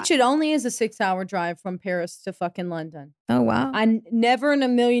all of that. Bitch, it only is a 6 hour drive from Paris to fucking London. Oh, wow. I never in a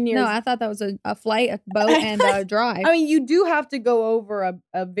million years. No, I thought that was a flight, a boat, and a drive. I mean, you do have to go over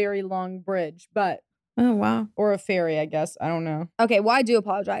a very long bridge, but. Oh, wow. Or a ferry, I guess. I don't know. Okay, well, I do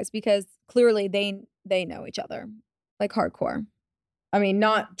apologize because clearly they know each other. Like, hardcore. I mean,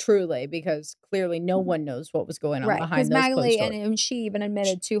 not truly, because clearly no one knows what was going on behind those Magali closed doors. And she even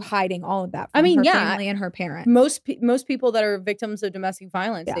admitted to hiding all of that from her family and her parents. Most people that are victims of domestic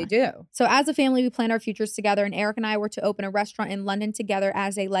violence, they do. So as a family, we planned our futures together, and Eric and I were to open a restaurant in London together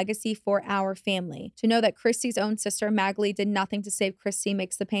as a legacy for our family. To know that Kristy's own sister, Magali, did nothing to save Kristy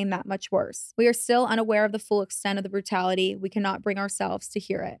makes the pain that much worse. We are still unaware of the full extent of the brutality. We cannot bring ourselves to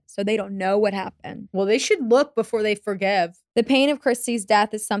hear it. So they don't know what happened. Well, they should look before they forgive. The pain of Kristy's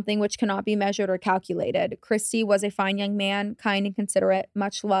death is something which cannot be measured or calculated. Kristy was a fine young man, kind and considerate,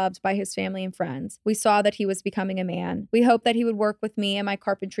 much loved by his family and friends. We saw that he was becoming a man. We hoped that he would work with me and my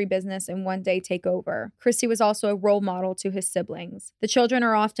carpentry business and one day take over. Kristy was also a role model to his siblings. The children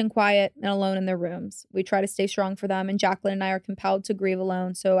are often quiet and alone in their rooms. We try to stay strong for them, and Jacqueline and I are compelled to grieve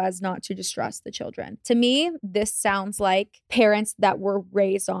alone so as not to distress the children. To me, this sounds like parents that were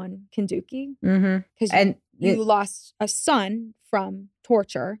raised on Kentucky. Because you lost a son from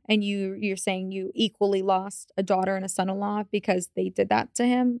torture, and you're saying you equally lost a daughter and a son-in-law because they did that to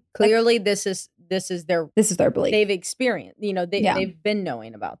him. Clearly, this is their belief. They've experienced, they've been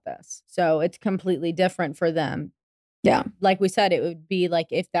knowing about this, so it's completely different for them. Yeah, like we said, it would be like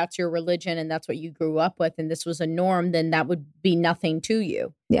if that's your religion and that's what you grew up with, and this was a norm, then that would be nothing to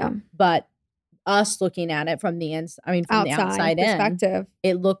you. Yeah, but us looking at it from the outside perspective,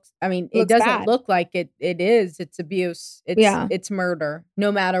 it looks, it doesn't bad. Look like it is. It's abuse. It's murder,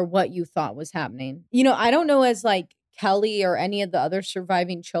 no matter what you thought was happening. I don't know, as like Kelly or any of the other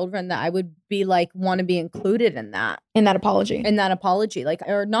surviving children that I would be like, want to be included in that. In that apology. Like,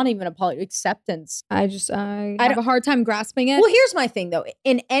 or not even apology, acceptance. I have a hard time grasping it. Well, here's my thing though.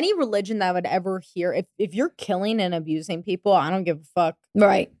 In any religion that I would ever hear, if you're killing and abusing people, I don't give a fuck.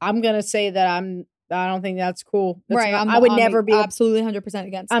 Right. I'm going to say that I don't think that's cool. That's right. I would never be absolutely 100%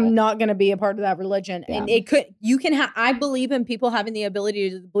 against I'm not going to be a part of that religion. Yeah. And I believe in people having the ability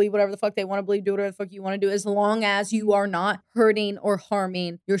to believe whatever the fuck they want to believe, do whatever the fuck you want to do, as long as you are not hurting or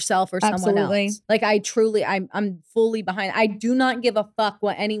harming yourself or someone else. Like I'm fully behind. I do not give a fuck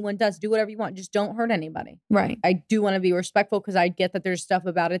what anyone does. Do whatever you want. Just don't hurt anybody. Right. I do want to be respectful because I get that there's stuff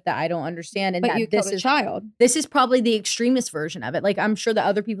about it that I don't understand. And but you killed a child. This is probably the extremist version of it. Like, I'm sure that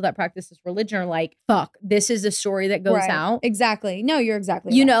other people that practice this religion are like, fuck, this is a story that goes out. Exactly. No, you're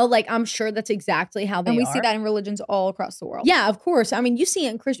exactly You right. know, like, I'm sure that's exactly how they are. And we see that in religions all across the world. Yeah, of course. I mean, you see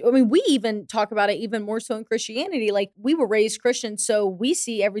it in Christian. I mean, we even talk about it even more so in Christianity. Like, we were raised Christian, so we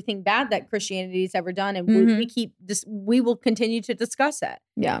see everything bad that Christianity's ever done, and we will continue to discuss it.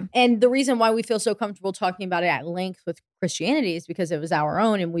 Yeah. And the reason why we feel so comfortable talking about it at length with Christianity is because it was our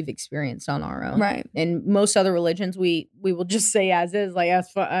own and we've experienced on our own. Right. And most other religions, we will just say as is, like,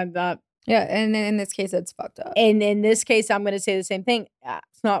 I'm not. Yeah, and in this case, it's fucked up. And in this case, I'm going to say the same thing.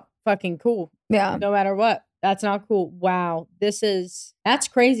 It's not fucking cool. Yeah. No matter what. That's not cool. Wow. That's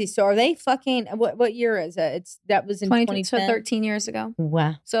crazy. So are they fucking, what year is it? That was in 2010. So 13 years ago.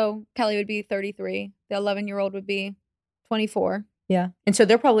 Wow. So Kelly would be 33. The 11-year-old would be 24. Yeah. And so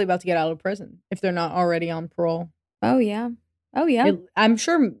they're probably about to get out of prison if they're not already on parole. Oh, yeah. Oh, yeah. I'm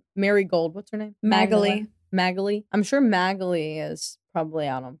sure Marigold, what's her name? Magali. I'm sure Magali is probably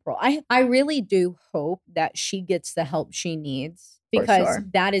out on parole. I really do hope that she gets the help she needs because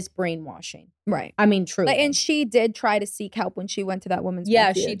that is brainwashing. Right. I mean, truly. And she did try to seek help when she went to that woman's refuge.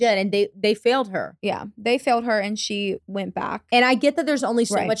 refuge. She did. And they failed her. Yeah. They failed her and she went back. And I get that there's only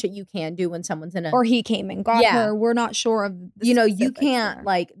so much that you can do when someone's in a... Or he came and got her. We're not sure of the you can't,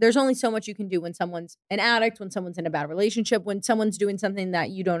 like, there's only so much you can do when someone's an addict, when someone's in a bad relationship, when someone's doing something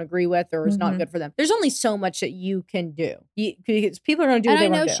that you don't agree with or is not good for them. There's only so much that you can do. Because people are going to do what they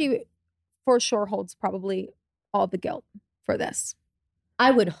want to do. And I know she for sure holds probably all the guilt for this. I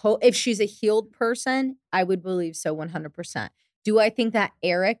would hope if she's a healed person, I would believe so 100%. Do I think that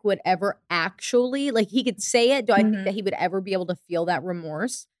Eric would ever actually, like, he could say it? Do I think that he would ever be able to feel that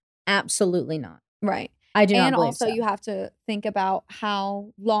remorse? Absolutely not. Right. I do not and believe also so. You have to think about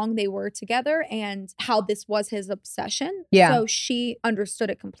how long they were together and how this was his obsession. Yeah. So she understood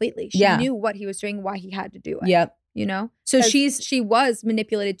it completely. She knew what he was doing, why he had to do it. Yep. You know? So she was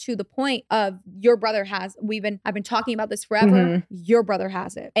manipulated to the point of your brother has, I've been talking about this forever. Your brother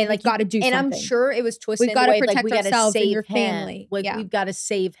has it. And like, got to do something. And I'm sure it was twisted. We've got to protect like, we ourselves save and your him. family. Like, we've got to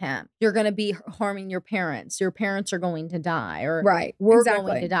save him. You're going to be harming your parents. Your parents are going to die. Or we're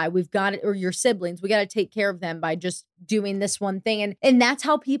going to die. We've got it. Or your siblings. We got to take care of them by just doing this one thing. And that's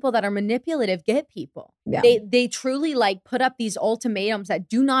how people that are manipulative get people. Yeah. They truly like put up these ultimatums that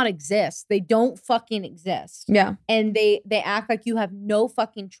do not exist. They don't fucking exist. Yeah. And they act like you have no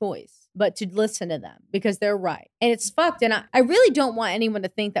fucking choice but to listen to them because they're right. And it's fucked. And I really don't want anyone to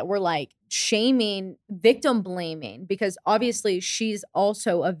think that we're like shaming, victim blaming, because obviously she's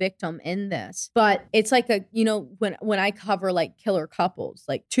also a victim in this. But it's like when I cover like killer couples,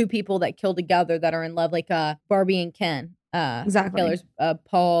 like two people that kill together that are in love, like Barbie and Ken. Exactly. Killers,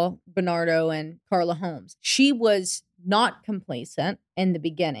 Paul Bernardo and Carla Holmes. She was not complacent in the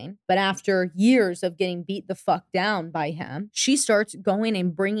beginning, but after years of getting beat the fuck down by him, she starts going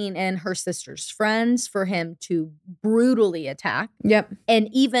and bringing in her sister's friends for him to brutally attack. Yep. And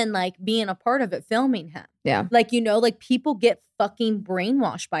even like being a part of it, filming him. Yeah. Like, like people get fucking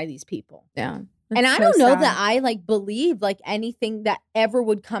brainwashed by these people. Yeah. And I don't know that I like believe like anything that ever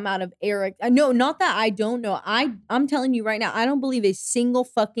would come out of Eric. No, not that I don't know. I'm telling you right now, I don't believe a single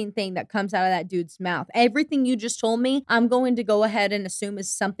fucking thing that comes out of that dude's mouth. Everything you just told me, I'm going to go ahead and assume is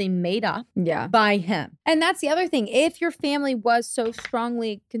something made up by him. And that's the other thing. If your family was so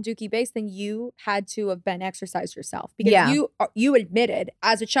strongly Kentucky based, then you had to have been exercised yourself because you admitted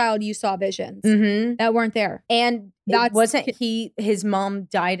as a child you saw visions that weren't there. And his mom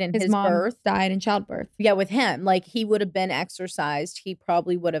died in his birth? Died in childbirth. Yeah, with him. Like, he would have been exercised. He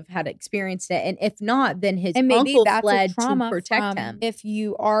probably would have had experienced it. And if not, then his uncle fled to protect him. If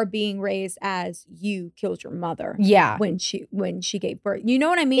you are being raised as you killed your mother. Yeah. When she gave birth. You know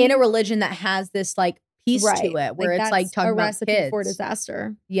what I mean? In a religion that has this, like, piece to it where it's like talking about recipe kids. for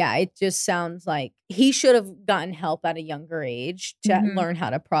disaster. Yeah, it just sounds like he should have gotten help at a younger age to learn how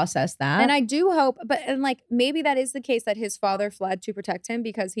to process that. And I do hope, and like maybe that is the case that his father fled to protect him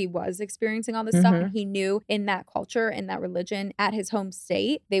because he was experiencing all this stuff and he knew in that culture, in that religion, at his home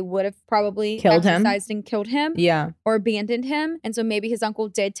state, they would have probably exercised and killed him. Yeah. Or abandoned him. And so maybe his uncle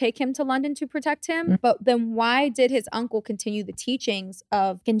did take him to London to protect him. But then why did his uncle continue the teachings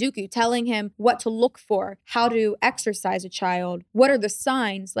of Kenduku, telling him what to look for, how to exercise a child, what are the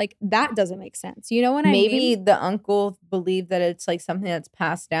signs? Like that doesn't make sense. You know what I mean? Maybe the uncle believed that it's like something that's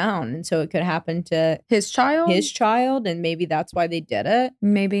passed down. And so it could happen to his child. And maybe that's why they did it.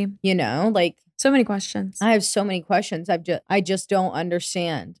 Maybe. You know, like. So many questions. I have so many questions. I just don't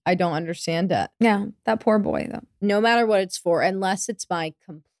understand. I don't understand it. Yeah. That poor boy though. No matter what it's for, unless it's by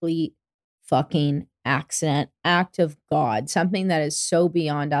complete fucking accident, act of God, something that is so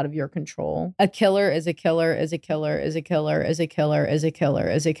beyond out of your control. A killer is a killer is a killer is a killer is a killer is a killer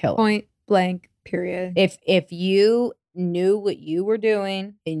is a killer. Point blank, period. If you knew what you were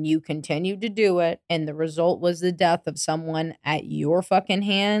doing and you continued to do it and the result was the death of someone at your fucking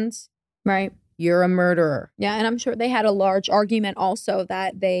hands, right? You're a murderer. Yeah, and I'm sure they had a large argument also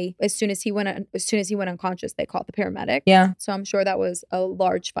that as soon as he went unconscious, they called the paramedic. Yeah. So I'm sure that was a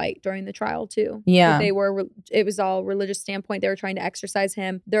large fight during the trial too. Yeah. It was all religious standpoint. They were trying to exorcise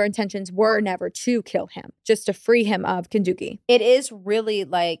him. Their intentions were never to kill him, just to free him of Kenduku. It is really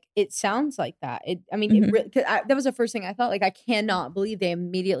like, it sounds like that. That was the first thing I thought. Like, I cannot believe they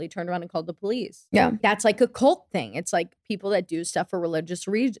immediately turned around and called the police. Yeah. That's like a cult thing. It's like people that do stuff for religious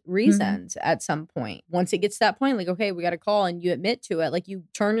reasons at some point. Once it gets to that point, like, okay, we got a call and you admit to it, like you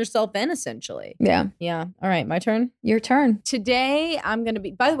turn yourself in essentially. Yeah. Yeah. All right. My turn. Your turn. Today, I'm going to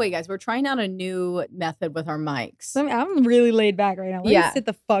be, by the way, guys, we're trying out a new method with our mics. I'm really laid back right now. Let me sit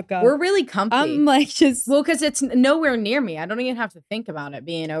the fuck up. We're really comfy. I'm like well, because it's nowhere near me. I don't even have to think about it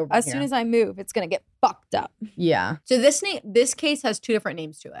being over as soon as I move, it's going to get fucked up. Yeah. So this case has two different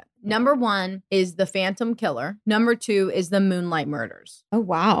names to it. Number one is the Phantom Killer. Number two is the Moonlight Murders. Oh,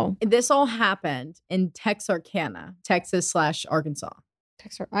 wow. This all happened in Texarkana, Texas/Arkansas.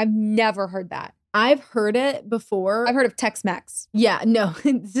 I've never heard that. I've heard it before. I've heard of Tex-Mex. Yeah, no,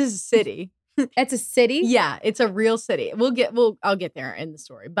 this is a city. It's a city? Yeah, it's a real city. I'll get there in the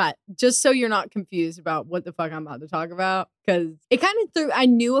story. But just so you're not confused about what the fuck I'm about to talk about, because it kind of I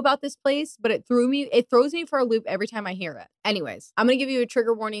knew about this place, but it throws me for a loop every time I hear it. Anyways, I'm going to give you a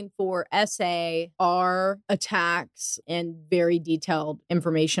trigger warning for SAR attacks and very detailed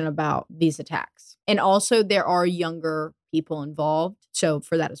information about these attacks. And also there are younger people involved. So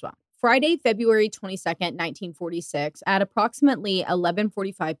for that as well. Friday, February 22nd, 1946, at approximately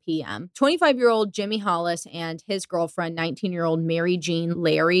 11:45 p.m., 25-year-old Jimmy Hollis and his girlfriend, 19-year-old Mary Jean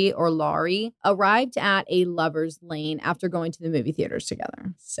Larry arrived at a lover's lane after going to the movie theaters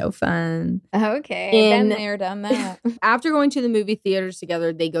together. So fun. Okay. Been there, done that. After going to the movie theaters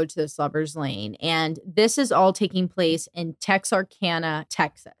together, they go to this lover's lane. And this is all taking place in Texarkana,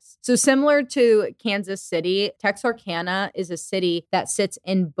 Texas. So similar to Kansas City, Texarkana is a city that sits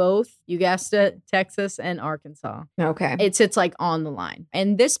in both, you guessed it, Texas and Arkansas. Okay. It sits like on the line.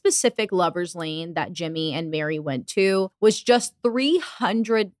 And this specific lover's lane that Jimmy and Mary went to was just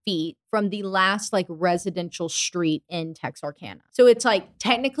 300 feet from the last like residential street in Texarkana. So it's like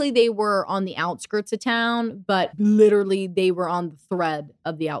technically they were on the outskirts of town, but literally they were on the thread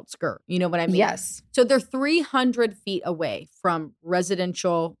of the outskirt. You know what I mean? Yes. So they're 300 feet away from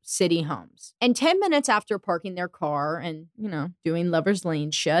residential city homes. And 10 minutes after parking their car and, doing lover's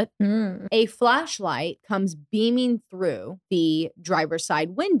lane shit, a flashlight comes beaming through the driver's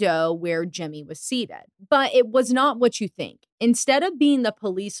side window where Jimmy was seated. But it was not what you think. Instead of being the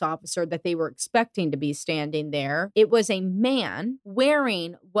police officer that they were expecting to be standing there, it was a man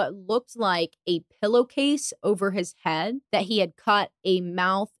wearing what looked like a pillowcase over his head that he had cut a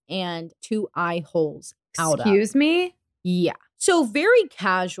mouth and 2 eye holes out of. Excuse me? Yeah. So very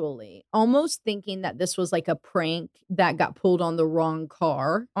casually, almost thinking that this was like a prank that got pulled on the wrong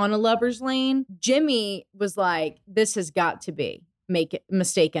car on a lover's lane, Jimmy was like, this has got to be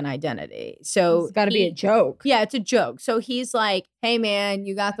mistaken identity. So it's got to be a joke. Yeah, it's a joke. So he's like, hey man,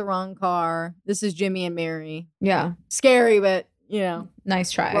 you got the wrong car. This is Jimmy and Mary. Yeah. Scary, but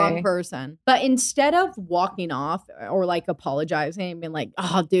nice try. Wrong person. But instead of walking off or like apologizing and being like,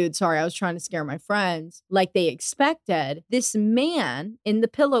 oh dude, sorry, I was trying to scare my friends, like they expected, this man in the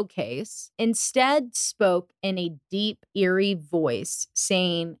pillowcase instead spoke in a deep, eerie voice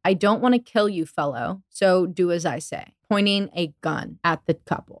saying, I don't want to kill you, fellow, so do as I say, pointing a gun at the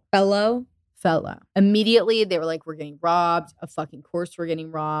couple. Fellow? fellow. Immediately, they were like, we're getting robbed. Of fucking course we're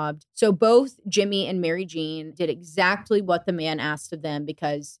getting robbed. So both Jimmy and Mary Jean did exactly what the man asked of them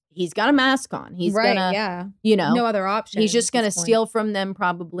because he's got a mask on. He's gonna, no other option. He's just gonna steal from them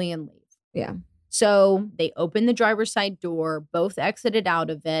probably and leave. Yeah. So they opened the driver's side door, both exited out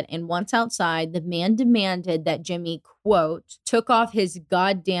of it, and once outside, the man demanded that Jimmy, quote, took off his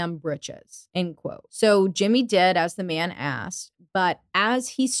goddamn britches, end quote. So Jimmy did as the man asked, but as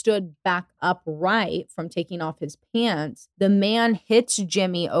he stood back upright from taking off his pants, the man hits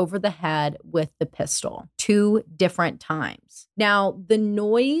Jimmy over the head with the pistol 2 different times. Now, the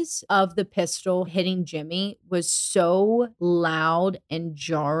noise of the pistol hitting Jimmy was so loud and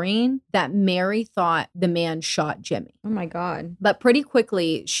jarring that Mary thought the man shot Jimmy. Oh my God. But pretty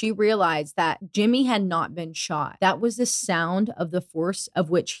quickly, she realized that Jimmy had not been shot. That was the sound of the force of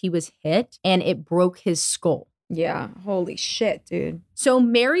which he was hit, and it broke his skull. Yeah. Holy shit, dude. So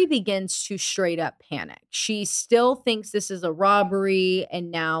Mary begins to straight up panic. She still thinks this is a robbery and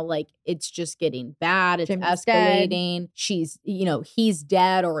now like it's just getting bad. It's Jimmy's escalating. dead. She's, he's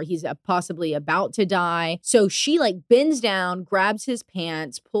dead or he's possibly about to die. So she like bends down, grabs his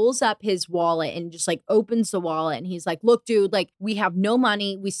pants, pulls up his wallet and just like opens the wallet. And he's like, look, dude, like we have no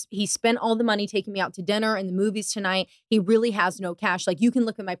money. He spent all the money taking me out to dinner and the movies tonight. He really has no cash. Like you can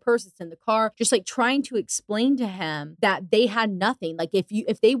look at my purse. It's in the car. Just like trying to explain to him that they had nothing. Like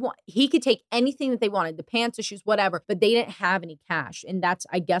if they want, he could take anything that they wanted, the pants, the shoes, whatever, but they didn't have any cash. And that's,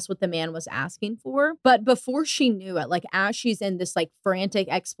 I guess, what the man was asking for. But before she knew it, like as she's in this like frantic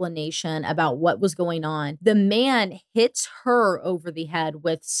explanation about what was going on, the man hits her over the head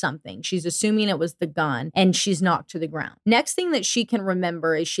with something. She's assuming it was the gun and she's knocked to the ground. Next thing that she can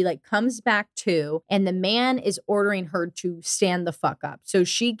remember is she like comes back to and the man is ordering her to stand the fuck up. So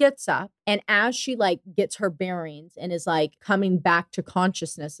she gets up and as she like gets her bearings and is like coming back to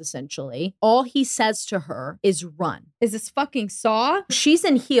consciousness, essentially, all he says to her is run. Is this fucking Saw? She's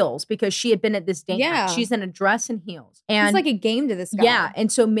in heels because she had been at this date night. Yeah. She's in a dress and heels. And it's like a game to this guy. Yeah.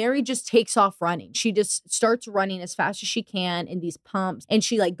 And so Mary just takes off running. She just starts running as fast as she can in these pumps. And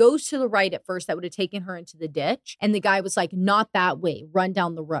she like goes to the right at first. That would have taken her into the ditch. And the guy was like, not that way, run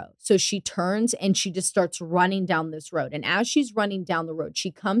down the road. So she turns and she just starts running down this road. And as she's running down the road,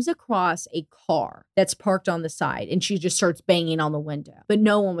 she comes across a car that's parked on the side and she just starts banging on the window, but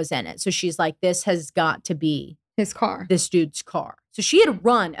no one was in it. So she's like, this has got to be his car, this dude's car. So she had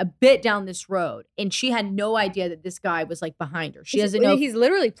run a bit down this road and she had no idea that this guy was like behind her. She doesn't know. He's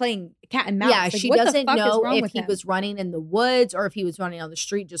literally playing cat and mouse. Yeah, like, she what doesn't the fuck know is wrong if with he him? was running in the woods or if he was running on the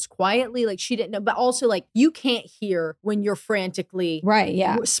street just quietly. Like she didn't know. But also like you can't hear when you're frantically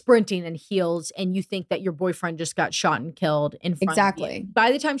sprinting in heels and you think that your boyfriend just got shot and killed in front of you.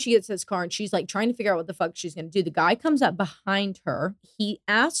 By the time she gets to this car and she's like trying to figure out what the fuck she's going to do, the guy comes up behind her. He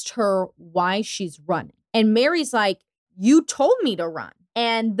asked her why she's running. And Mary's like, you told me to run.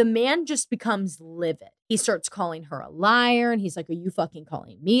 And the man just becomes livid. He starts calling her a liar. And he's like, are you fucking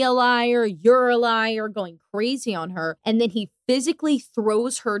calling me a liar? You're a liar, going crazy on her. And then he physically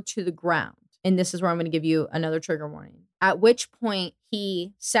throws her to the ground. And this is where I'm going to give you another trigger warning. At which point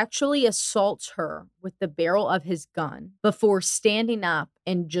he sexually assaults her with the barrel of his gun before standing up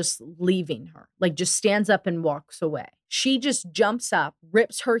and just leaving her. Like just stands up and walks away. She just jumps up,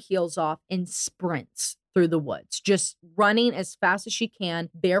 rips her heels off and sprints through the woods, just running as fast as she can,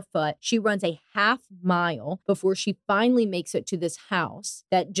 barefoot. She runs a half mile before she finally makes it to this house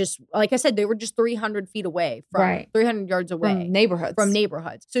that just, like I said, they were just 300 feet away from 300 yards away. From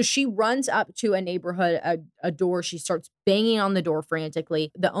neighborhoods. So she runs up to a neighborhood, a door. She starts banging on the door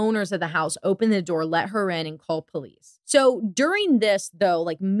frantically. The owners of the house open the door, let her in and call police. So during this though,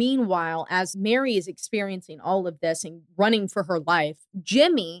 like meanwhile, as Mary is experiencing all of this and running for her life,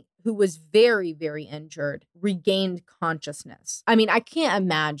 Jimmy, who was very, very injured, regained consciousness. I mean, I can't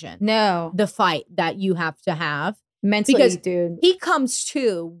imagine the fight that you have to have mentally, because dude, he comes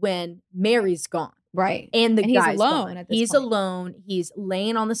to when Mary's gone. Right. And the guy's alone at this point. He's alone. He's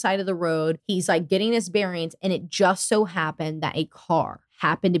laying on the side of the road. He's like getting his bearings. And it just so happened that a car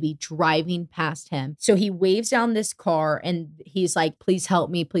happened to be driving past him. So he waves down this car and he's like, please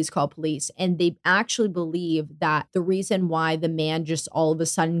help me, please call police. And they actually believe that the reason why the man just all of a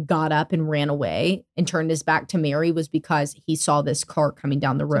sudden got up and ran away and turned his back to Mary was because he saw this car coming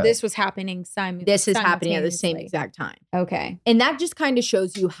down the road. So this was happening This is happening at the same exact time. Okay. And that just kind of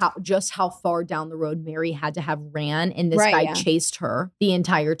shows you how far down the road Mary had to have ran, and this guy chased her the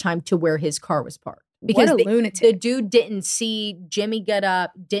entire time to where his car was parked. Because what a lunatic. The dude didn't see Jimmy get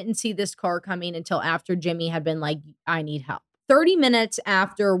up, didn't see this car coming until after Jimmy had been like, I need help. 30 minutes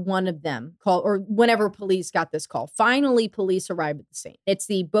after one of them called, or whenever police got this call, finally police arrived at the scene. It's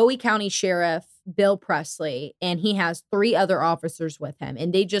the Bowie County Sheriff, Bill Presley, and he has 3 other officers with him,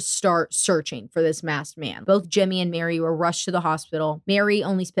 and they just start searching for this masked man. Both Jimmy and Mary were rushed to the hospital. Mary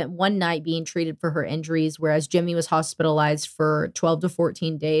only spent one night being treated for her injuries, whereas Jimmy was hospitalized for 12 to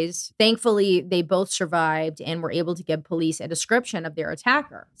 14 days. Thankfully, they both survived and were able to give police a description of their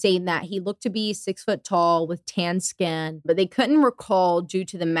attacker, saying that he looked to be 6 foot tall with tan skin, but they couldn't recall, due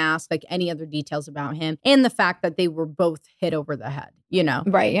to the mask, like any other details about him, and the fact that they were both hit over the head. You know?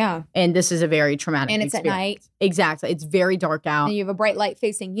 Right, yeah. And this is a very traumatic And it's experience. at night. Exactly. It's very dark out. And you have a bright light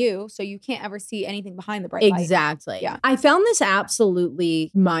facing you, so you can't ever see anything behind the bright light. Exactly. Yeah. I found this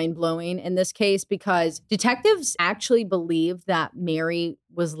absolutely mind-blowing in this case because detectives actually believe that Mary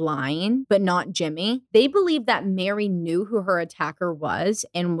was lying, but not Jimmy. They believe that Mary knew who her attacker was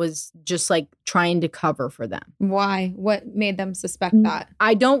and was just like trying to cover for them. Why? What made them suspect that?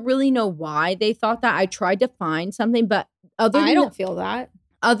 I don't really know why they thought that. I tried to find something, but I don't feel that.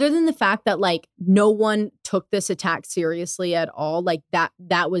 Other than the fact that like no one took this attack seriously at all, like that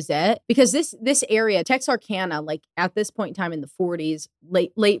was it. Because this area, Texarkana, like at this point in time in the 40s,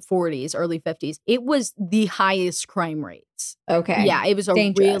 late 40s, early 50s, it was the highest crime rates. Okay. Yeah, it was a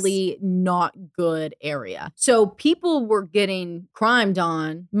Dangerous. really not good area. So people were getting crimed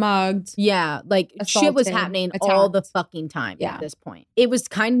on. Mugged. Yeah, like shit was Assaulted, happening attacked. all the fucking time Yeah. at this point. It was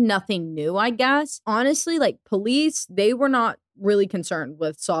kind of nothing new, I guess. Honestly, like police, they were not really concerned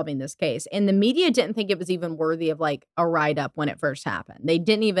with solving this case. And the media didn't think it was even worthy of like a write-up when it first happened. They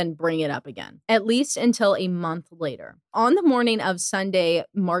didn't even bring it up again, at least until a month later. On the morning of Sunday,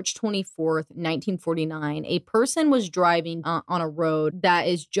 March 24th, 1949, a person was driving on a road that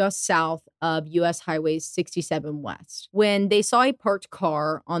is just south of US Highway 67 West when they saw a parked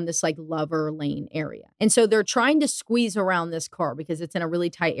car on this like Lover Lane area. And so they're trying to squeeze around this car because it's in a really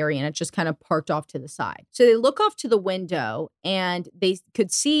tight area and it's just kind of parked off to the side. So they look off to the window and they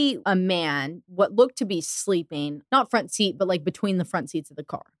could see a man, what looked to be sleeping, not front seat, but like between the front seats of the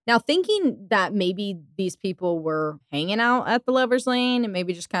car. Now, thinking that maybe these people were hanging out at the Lover's Lane and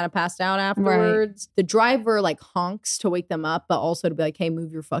maybe just kind of passed out afterwards, the driver like honks to wake them up, but also to be like, hey,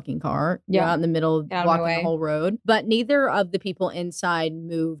 move your fucking car. You're out in the middle of blocking the whole road. But neither of the people inside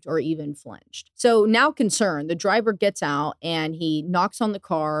moved or even flinched. So now concerned, the driver gets out and he knocks on the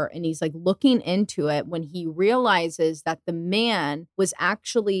car and he's like looking into it when he realizes that the man was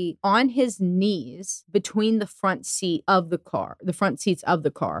actually on his knees between the front seat of the car, the front seats of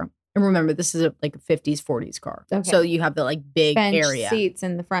the car. And remember, this is like a 50s, 40s car. Okay. So you have the like big bench area. Seats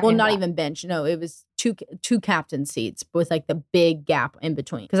in the front. Well, not even bench. No, it was two captain seats with like the big gap in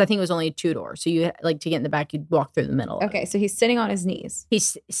between. Because I think it was only a 2-door. So you like to get in the back, you'd walk through the middle. Okay, so he's sitting on his knees.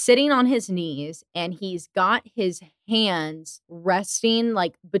 He's sitting on his knees and he's got his hands resting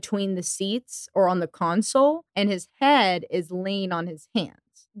like between the seats or on the console, and his head is laying on his hands.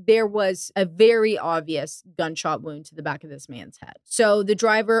 There was a very obvious gunshot wound to the back of this man's head. So the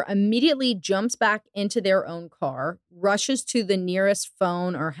driver immediately jumps back into their own car, rushes to the nearest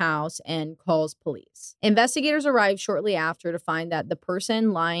phone or house, and calls police. Investigators arrived shortly after to find that the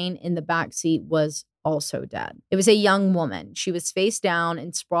person lying in the back seat was also dead. It was a young woman. She was face down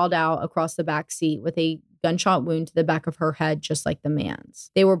and sprawled out across the back seat with a gunshot wound to the back of her head, just like the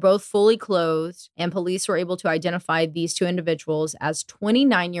man's. They were both fully clothed, and police were able to identify these two individuals as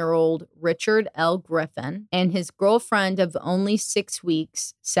 29-year-old Richard L. Griffin and his girlfriend of only 6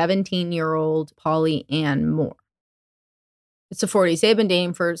 weeks, 17-year-old Polly Ann Moore. It's the 40s. They've been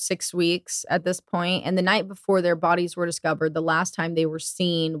dating for 6 weeks at this point, and the night before their bodies were discovered, the last time they were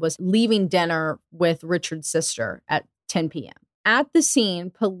seen was leaving dinner with Richard's sister at 10 p.m. At the scene,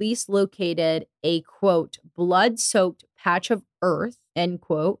 police located a, quote, blood-soaked patch of earth, end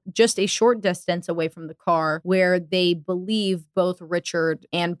quote, just a short distance away from the car where they believe both Richard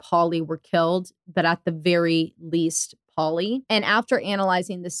and Polly were killed, but at the very least, Polly. And after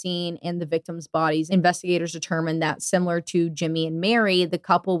analyzing the scene and the victims' bodies, investigators determined that similar to Jimmy and Mary, the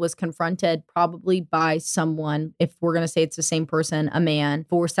couple was confronted probably by someone, if we're going to say it's the same person, a man,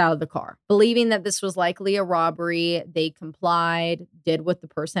 forced out of the car. Believing that this was likely a robbery, they complied, did what the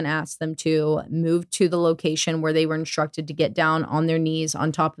person asked them to, moved to the location where they were instructed to get down on their knees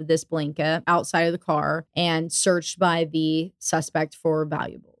on top of this blanket outside of the car and searched by the suspect for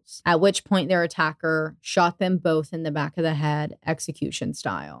valuables. At which point their attacker shot them both in the back of the head, execution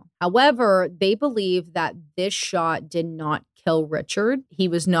style. However, they believe that this shot did not kill Richard. He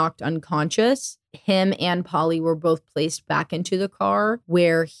was knocked unconscious. Him and Polly were both placed back into the car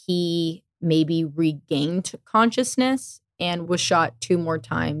where he maybe regained consciousness and was shot 2 more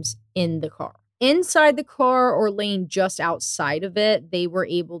times in the car. Inside the car or laying just outside of it, they were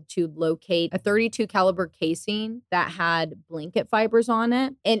able to locate a .32 caliber casing that had blanket fibers on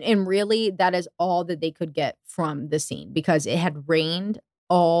it. And really, that is all that they could get from the scene because it had rained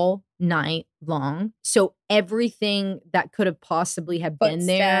all night long. So everything that could have possibly have been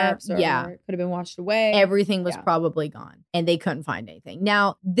there, could have been washed away. Everything was probably gone and they couldn't find anything.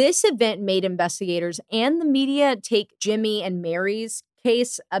 Now, this event made investigators and the media take Jimmy and Mary's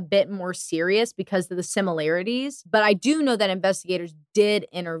case a bit more serious because of the similarities. But I do know that investigators did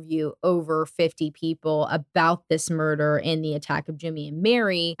interview over 50 people about this murder and the attack of Jimmy and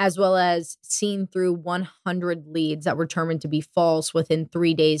Mary, as well as seen through 100 leads that were determined to be false within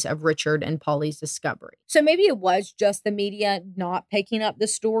 3 days of Richard and Polly's discovery. So maybe it was just the media not picking up the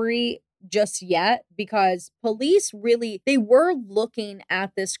story just yet, because police really, they were looking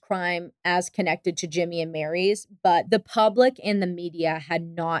at this crime as connected to Jimmy and Mary's, but the public and the media had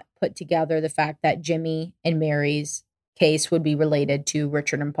not put together the fact that Jimmy and Mary's case would be related to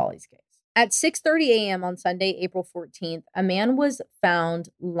Richard and Polly's case. At 6:30 a.m. on Sunday, April 14th, a man was found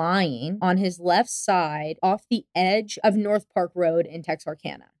lying on his left side off the edge of North Park Road in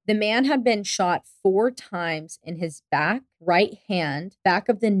Texarkana. The man had been shot 4 times in his back, right hand, back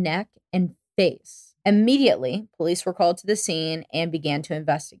of the neck, and face. Immediately, police were called to the scene and began to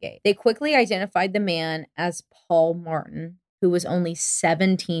investigate. They quickly identified the man as Paul Martin, who was only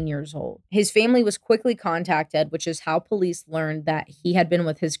 17 years old. His family was quickly contacted, which is how police learned that he had been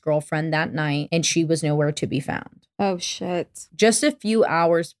with his girlfriend that night and she was nowhere to be found. Oh, shit. Just a few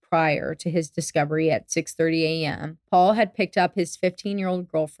hours prior to his discovery at 6:30 a.m., Paul had picked up his 15-year-old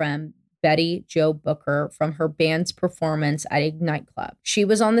girlfriend, Betty Jo Booker, from her band's performance at a nightclub. She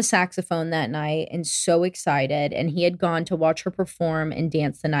was on the saxophone that night and so excited, and he had gone to watch her perform and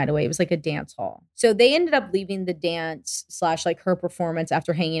dance the night away. It was like a dance hall. So they ended up leaving the dance / like her performance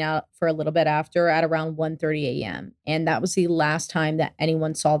after hanging out for a little bit after at around 1:30 a.m. And that was the last time that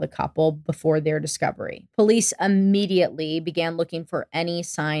anyone saw the couple before their discovery. Police immediately began looking for any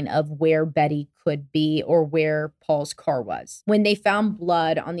sign of where Betty could be or where Paul's car was, when they found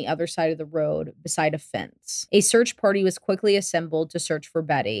blood on the other side of the road beside a fence. A search party was quickly assembled to search for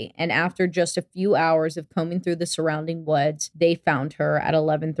Betty, and after just a few hours of combing through the surrounding woods, they found her at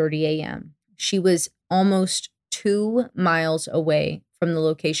 11:30 a.m. She was almost 2 miles away from the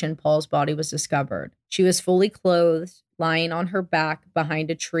location Paul's body was discovered. She was fully clothed, lying on her back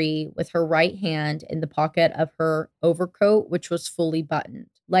behind a tree with her right hand in the pocket of her overcoat, which was fully buttoned.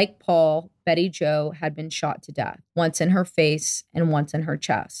 Like Paul, Betty Jo had been shot to death, once in her face and once in her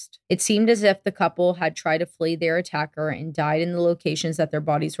chest. It seemed as if the couple had tried to flee their attacker and died in the locations that their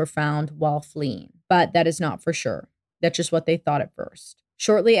bodies were found while fleeing. But that is not for sure. That's just what they thought at first.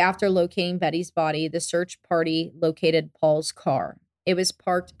 Shortly after locating Betty's body, the search party located Paul's car. It was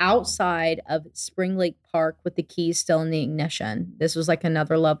parked outside of Spring Lake Park with the keys still in the ignition. This was like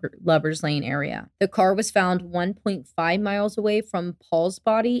another lover's lane area. The car was found 1.5 miles away from Paul's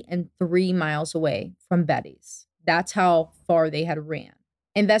body and 3 miles away from Betty's. That's how far they had ran.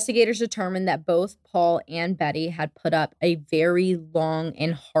 Investigators determined that both Paul and Betty had put up a very long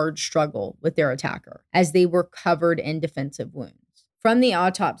and hard struggle with their attacker, as they were covered in defensive wounds. From the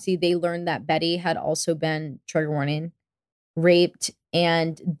autopsy, they learned that Betty had also been, trigger warning, raped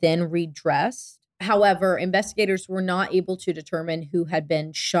and then redressed. However, investigators were not able to determine who had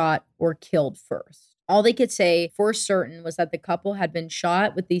been shot or killed first. All they could say for certain was that the couple had been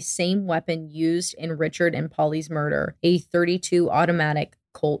shot with the same weapon used in Richard and Polly's murder, a .32 automatic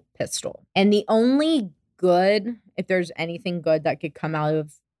Colt pistol. And the only good, if there's anything good that could come out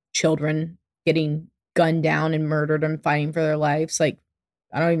of children getting gunned down and murdered and fighting for their lives, like,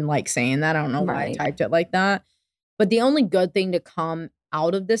 I don't even like saying that. I don't know why I typed it like that. But the only good thing to come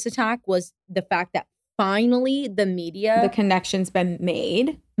out of this attack was the fact that finally the media, the connection's been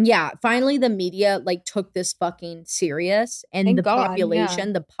made. Yeah, finally the media like took this fucking serious, and Thank the God,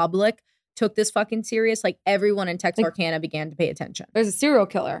 population, the public took this fucking serious. Like everyone in Texarkana began to pay attention. There's a serial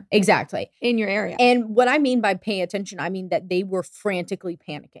killer. Exactly. In your area. And what I mean by pay attention, I mean that they were frantically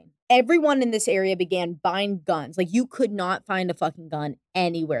panicking. Everyone in this area began buying guns. Like you could not find a fucking gun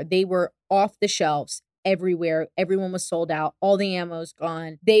anywhere. They were off the shelves everywhere. Everyone was sold out. All the ammo's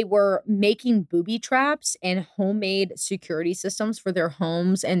gone. They were making booby traps and homemade security systems for their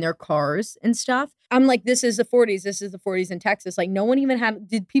homes and their cars and stuff. I'm like, this is the 40s. This is the 40s in Texas. Like no one even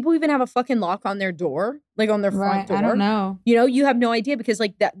did people even have a fucking lock on their door? Like on their front door? I don't know. You know, you have no idea because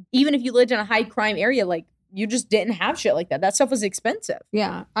like that, even if you lived in a high crime area, like you just didn't have shit like that. That stuff was expensive.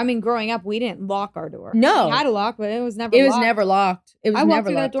 Yeah. I mean, growing up, we didn't lock our door. No. We had a lock, but it was never locked. It was never locked. I walk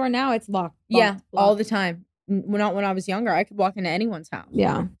through that door now, it's locked. Yeah, all the time. not when I was younger. I could walk into anyone's house.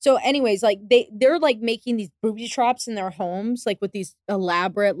 Yeah. So anyways, like they're like making these booby traps in their homes, like with these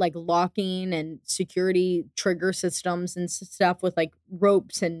elaborate like locking and security trigger systems and stuff with like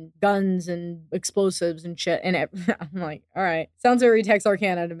ropes and guns and explosives and shit. And I'm like, all right, sounds very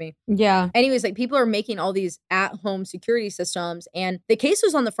Texarkana to me. Yeah. Anyways, like people are making all these at-home security systems, and the case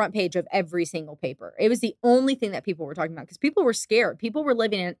was on the front page of every single paper. It was the only thing that people were talking about because people were scared. People were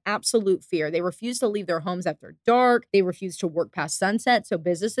living in absolute fear. They refused to leave their homes after dark. They refused to work past sunset, so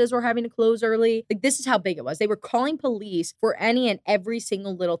businesses were having to close early. Like this is how big it was. They were calling police for any and every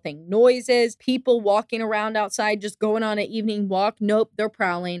single little thing. Noises, people walking around outside, just going on an evening walk. Nope, they're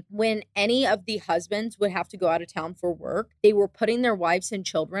prowling. When any of the husbands would have to go out of town for work, they were putting their wives and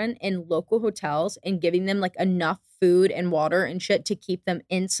children in local hotels and giving them like enough food and water and shit to keep them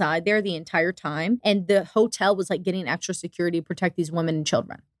inside there the entire time. And the hotel was like getting extra security to protect these women and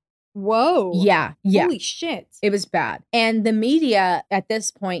children. Whoa. Yeah. Holy shit. It was bad. And the media at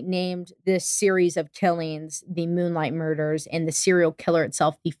this point named this series of killings the Moonlight murders, and the serial killer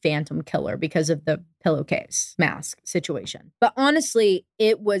itself the Phantom Killer because of the pillowcase mask situation. But honestly,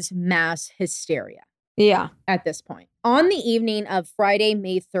 it was mass hysteria. Yeah. At this point. On the evening of Friday,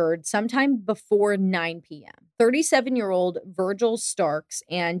 May 3rd, sometime before 9 p.m., 37-year-old Virgil Starks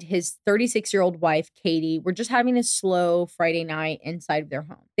and his 36-year-old wife, Katie, were just having a slow Friday night inside of their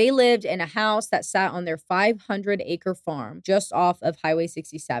home. They lived in a house that sat on their 500-acre farm just off of Highway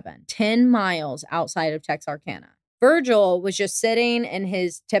 67, 10 miles outside of Texarkana. Virgil was just sitting in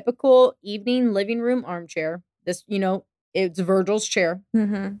his typical evening living room armchair. This, it's Virgil's chair.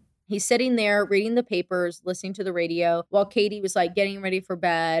 Mm-hmm. He's sitting there reading the papers, listening to the radio, while Katie was like getting ready for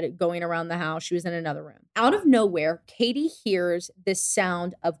bed, going around the house. She was in another room. Out of nowhere, Katie hears this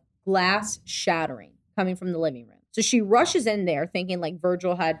sound of glass shattering coming from the living room. So she rushes in there thinking like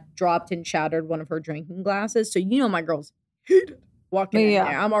Virgil had dropped and shattered one of her drinking glasses. So my girl's walking in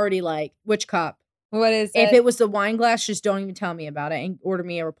there. I'm already like, which cup? What is it? If it was the wine glass, just don't even tell me about it and order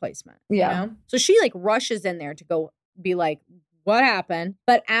me a replacement. Yeah. You know? So she like rushes in there to go be like, what happened?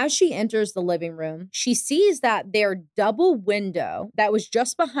 But as she enters the living room, she sees that their double window that was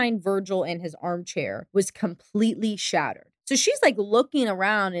just behind Virgil in his armchair was completely shattered. So she's like looking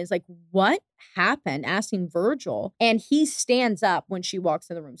around and is like, what happened? Asking Virgil. And he stands up when she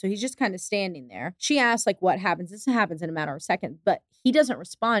walks in the room. So he's just kind of standing there. She asks like, what happens? This happens in a matter of seconds, but he doesn't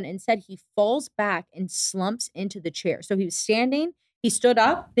respond. Instead, he falls back and slumps into the chair. So he was standing. He stood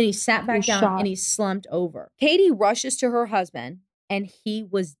up, then he sat back down and he slumped over. Katie rushes to her husband and he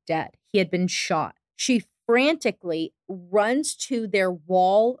was dead. He had been shot. She frantically runs to their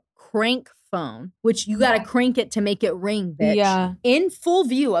wall crank phone, which you got to crank it to make it ring, bitch. Yeah. In full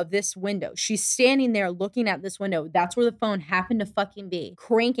view of this window. She's standing there looking at this window. That's where the phone happened to fucking be.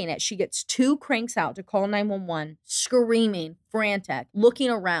 Cranking it. She gets 2 cranks out to call 911, screaming, frantic, looking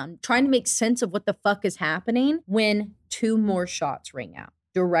around, trying to make sense of what the fuck is happening when 2 more shots ring out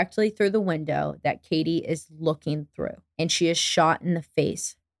directly through the window that Katie is looking through. And she is shot in the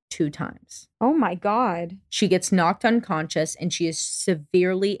face 2 times. Oh my God. She gets knocked unconscious and she is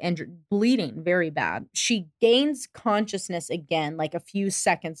severely injured, bleeding very bad. She gains consciousness again, like a few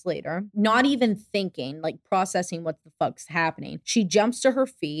seconds later, not even thinking, like processing what the fuck's happening. She jumps to her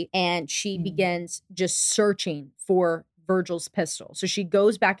feet and she begins just searching for Virgil's pistol. So she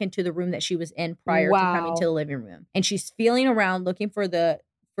goes back into the room that she was in prior to coming to the living room. And she's feeling around looking for the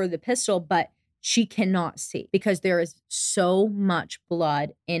pistol, but she cannot see because there is so much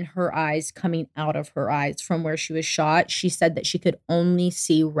blood in her eyes coming out of her eyes from where she was shot. She said that she could only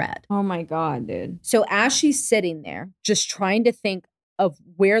see red. Oh my God, dude. So as she's sitting there, just trying to think of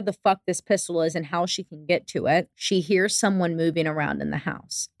where the fuck this pistol is and how she can get to it, she hears someone moving around in the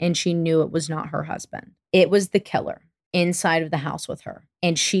house and she knew it was not her husband. It was the killer inside of the house with her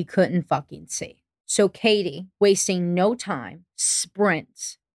and she couldn't fucking see. So Katie, wasting no time,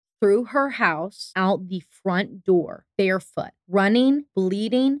 sprints through her house, out the front door, barefoot, running,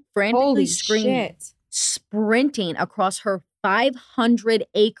 bleeding, frantically screaming, sprinting across her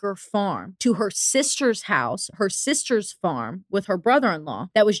 500-acre farm to her sister's house, her sister's farm with her brother-in-law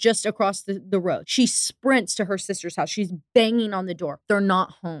that was just across the road. She sprints to her sister's house. She's banging on the door. They're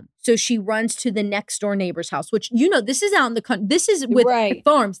not home. So she runs to the next door neighbor's house, which, this is out in the country. This is with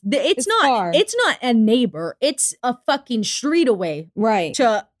farms. It's not a neighbor. It's a fucking street away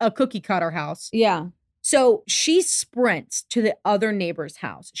to a cookie cutter house. Yeah. So she sprints to the other neighbor's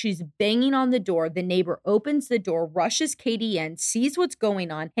house. She's banging on the door. The neighbor opens the door, rushes Katie in, sees what's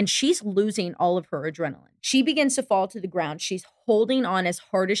going on, and she's losing all of her adrenaline. She begins to fall to the ground. She's holding on as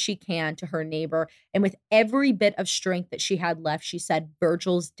hard as she can to her neighbor. And with every bit of strength that she had left, she said,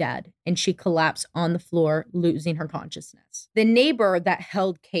 Virgil's dead. And she collapsed on the floor, losing her consciousness. The neighbor that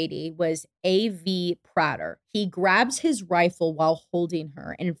held Katie was A.V. Prater. He grabs his rifle while holding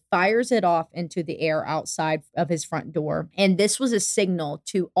her and fires it off into the air outside of his front door. And this was a signal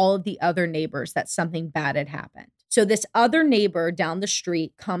to all of the other neighbors that something bad had happened. So this other neighbor down the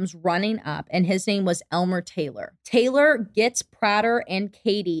street comes running up, and his name was Elmer Taylor. Taylor gets Prater and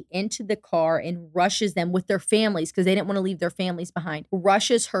Katie into the car and rushes them with their families, because they didn't want to leave their families behind,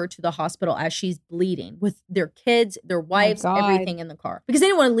 rushes her to the hospital as she's bleeding with their kids, their wives, everything in the car. Because they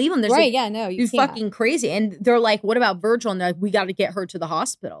didn't want to leave them. They're right, like, you're fucking crazy. And they're like, what about Virgil? And they're like, we got to get her to the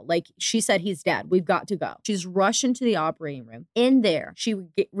hospital. Like, she said he's dead. We've got to go. She's rushed into the operating room. In there, she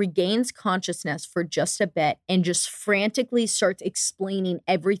regains consciousness for just a bit and just frantically starts explaining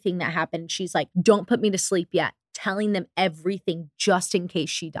everything that happened. She's like, don't put me to sleep yet, telling them everything just in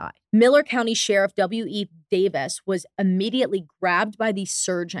case she died. Miller County Sheriff W.E. Davis was immediately grabbed by these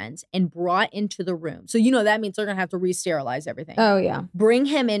surgeons and brought into the room. So, that means they're going to have to re-sterilize everything. Oh, yeah. Bring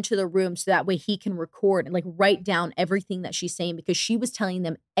him into the room so that way he can record and write down everything that she's saying, because she was telling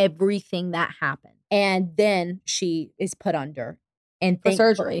them everything that happened. And then she is put under. And for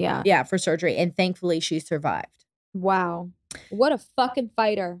surgery, yeah. Yeah, for surgery. And thankfully she survived. Wow. What a fucking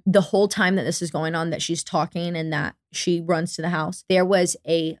fighter. The whole time that this is going on, that she's talking and that she runs to the house, there was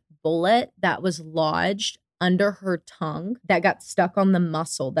a bullet that was lodged under her tongue that got stuck on the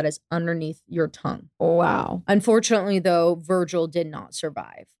muscle that is underneath your tongue. Wow. Unfortunately, though, Virgil did not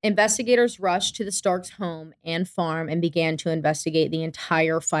survive. Investigators rushed to the Starks' home and farm and began to investigate the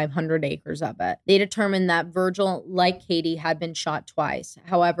entire 500 acres of it. They determined that Virgil, like Katie, had been shot twice.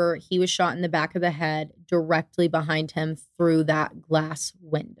 However, he was shot in the back of the head directly behind him through that glass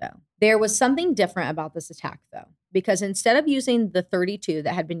window. There was something different about this attack, though, because instead of using the .32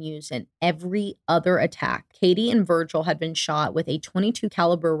 that had been used in every other attack, Katie and Virgil had been shot with a .22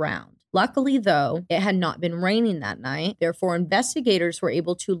 caliber round. Luckily, though, it had not been raining that night. Therefore, investigators were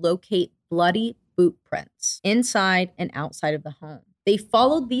able to locate bloody boot prints inside and outside of the home. They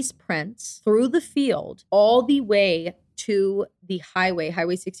followed these prints through the field all the way to the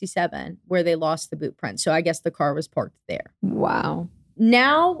Highway 67, where they lost the boot print. So I guess the car was parked there. Wow.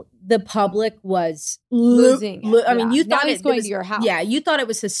 Now the public was losing. I mean, you thought it's going to your house. Yeah, you thought it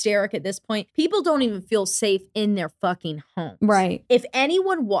was hysteric at this point. People don't even feel safe in their fucking homes. Right. If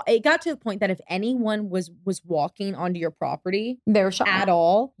anyone, it got to the point that if anyone was walking onto your property, they were shot at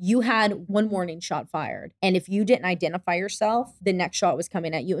all, you had one warning shot fired. And if you didn't identify yourself, the next shot was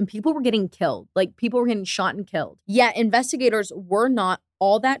coming at you. And people were getting killed. People were getting shot and killed. Yet investigators were not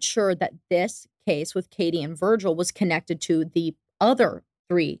all that sure that this case with Katie and Virgil was connected to the other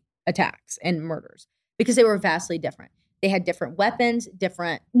 3 attacks and murders, because they were vastly different. They had different weapons,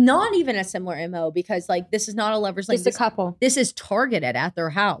 not even a similar MO, because this is not a lover's lane. Just a couple. This is targeted at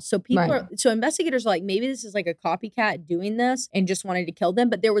their house. So investigators are like, maybe this is a copycat doing this and just wanted to kill them.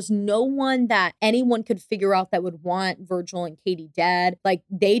 But there was no one that anyone could figure out that would want Virgil and Katie dead.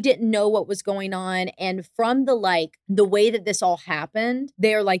 They didn't know what was going on. And from the way that this all happened,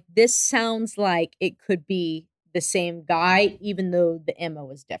 they're like, this sounds like it could be the same guy, even though the MO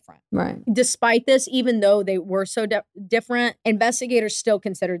was different. Right. Despite this, even though they were so different, investigators still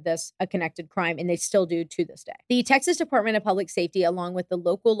considered this a connected crime, and they still do to this day. The Texas Department of Public Safety, along with the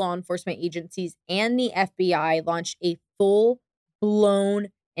local law enforcement agencies and the FBI, launched a full-blown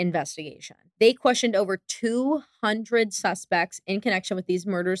investigation. They questioned over 200 suspects in connection with these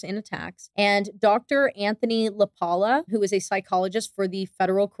murders and attacks. And Dr. Anthony LaPala, who is a psychologist for the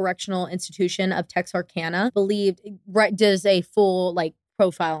Federal Correctional Institution of Texarkana, does a full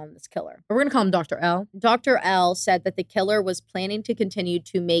profile on this killer. But we're going to call him Dr. L. Dr. L said that the killer was planning to continue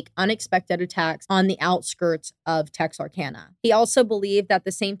to make unexpected attacks on the outskirts of Texarkana. He also believed that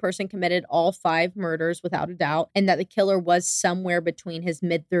the same person committed all 5 murders without a doubt, and that the killer was somewhere between his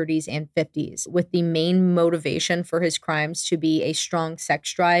mid-30s and 50s, with the main motivation for his crimes to be a strong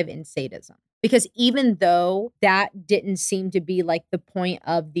sex drive and sadism. Because even though that didn't seem to be the point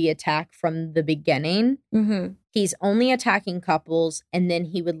of the attack from the beginning, he's only attacking couples, and then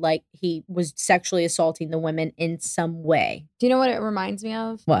he was sexually assaulting the women in some way. Do you know what it reminds me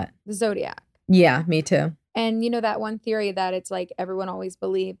of? What? The Zodiac. Yeah, me too. And that one theory that it's everyone always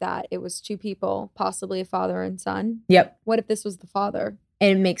believed that it was 2 people, possibly a father and son. Yep. What if this was the father?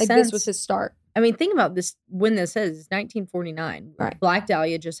 And it makes sense. This was his start. I mean, think about this, when this is 1949. Right. Black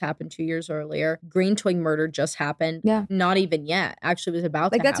Dahlia just happened 2 years earlier. Green Twig murder just happened. Yeah. Not even yet. Actually was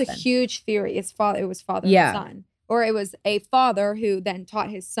about to happen. That's a huge theory. It was father and son. Or it was a father who then taught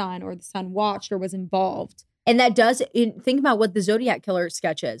his son, or the son watched or was involved. And that does, think about what the Zodiac Killer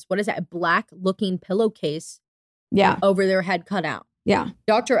sketch is. What is that? A black looking pillowcase over their head cut out. Yeah.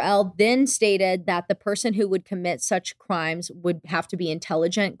 Dr. L then stated that the person who would commit such crimes would have to be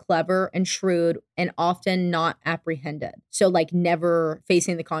intelligent, clever, and shrewd, and often not apprehended. So like never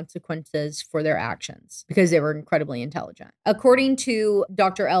facing the consequences for their actions because they were incredibly intelligent. According to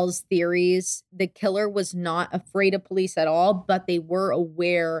Dr. L's theories, the killer was not afraid of police at all, but they were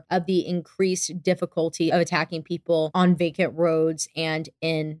aware of the increased difficulty of attacking people on vacant roads and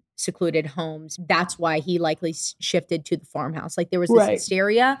in secluded homes. That's why he likely shifted to the farmhouse. Like there was this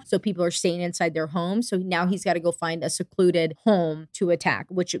hysteria. So people are staying inside their homes. So now he's got to go find a secluded home to attack,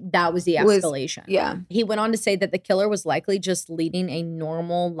 which that was the escalation. He went on to say that the killer was likely just leading a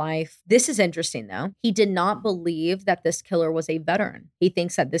normal life. This is interesting though. He did not believe that this killer was a veteran. He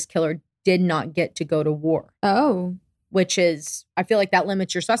thinks that this killer did not get to go to war. Oh. Which is, I feel like that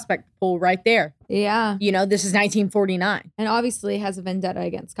limits your suspect pool right there. Yeah. You know, this is 1949. And obviously has a vendetta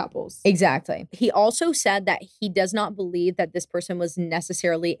against couples. Exactly. He also said that he does not believe that this person was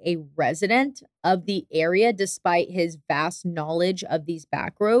necessarily a resident of the area despite his vast knowledge of these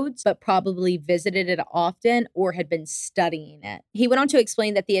back roads, but probably visited it often or had been studying it. He went on to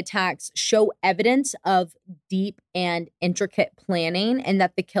explain that the attacks show evidence of deep and intricate planning and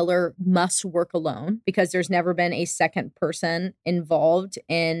that the killer must work alone because there's never been a second person involved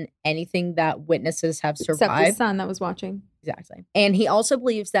in anything that witnesses have survived. Except his son that was watching. Exactly. And he also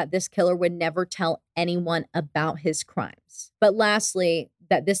believes that this killer would never tell anyone about his crimes. But lastly,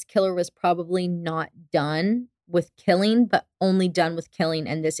 that this killer was probably not done with killing, but only done with killing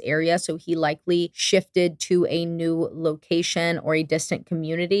in this area. So he likely shifted to a new location or a distant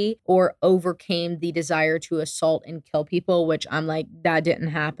community or overcame the desire to assault and kill people, which I'm like, that didn't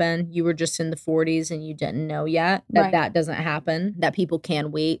happen. You were just in the 40s and you didn't know yet that that doesn't happen, that people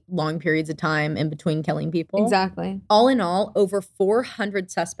can wait long periods of time in between killing people. Exactly. All in all, over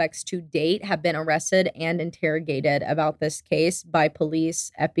 400 suspects to date have been arrested and interrogated about this case by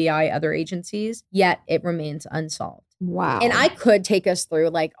police, FBI, other agencies, yet it remains unsolved. Wow. And I could take us through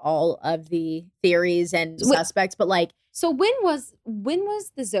like all of the theories and suspects, but like. So when was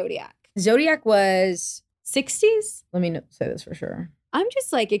the Zodiac? Zodiac was 60s? Let me say this for sure. I'm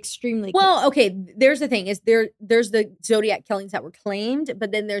just like extremely. Well, okay. There's the thing is there's the Zodiac killings that were claimed,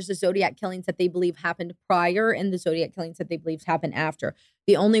 but then there's the Zodiac killings that they believe happened prior and the Zodiac killings that they believe happened after.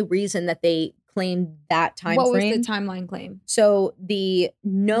 The only reason that they claimed that time frame. What was the timeline claim? So the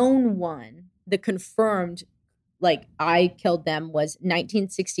known one, the confirmed, like I killed them, was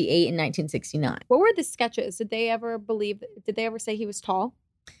 1968 and 1969. What were the sketches? Did they ever say he was tall?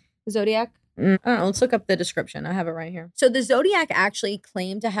 The Zodiac? I don't know. Let's look up the description. I have it right here. So the Zodiac actually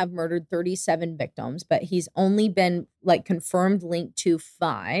claimed to have murdered 37 victims, but he's only been like confirmed linked to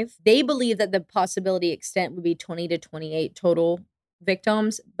 5. They believe that the possibility extent would be 20 to 28 total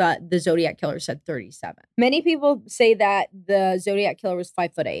victims, but the Zodiac killer said 37. Many people say that the Zodiac killer was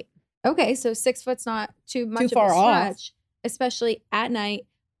 5'8". Okay, so 6 foot's not too much too far of a stretch, off. Especially at night.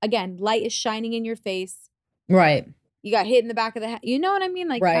 Again, light is shining in your face. Right. You got hit in the back of the head. You know what I mean?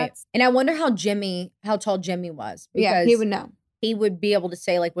 Like, right. And I wonder how tall Jimmy was. Yeah, he would know. He would be able to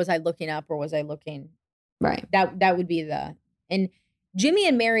say, like, was I looking up or was I looking? Right. That would be and Jimmy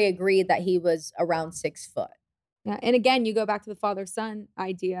and Mary agreed that he was around 6 foot. Yeah. And again, you go back to the father-son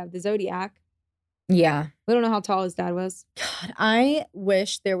idea of the Zodiac. Yeah. We don't know how tall his dad was. God, I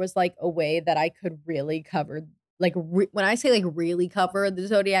wish there was like a way that I could really cover, like when I say like really cover the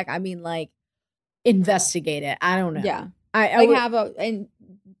Zodiac, I mean like investigate it. I don't know. Yeah. I would have and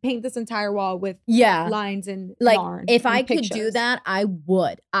paint this entire wall with lines and like yarn if and I pictures. could do that, I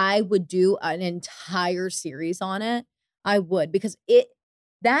would do an entire series on it. I would, because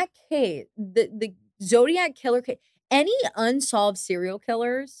that case, the Zodiac killer case, any unsolved serial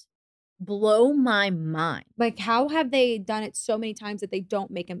killers blow my mind. Like, how have they done it so many times that they don't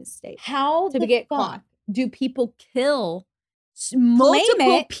make a mistake? How to get caught? Do people kill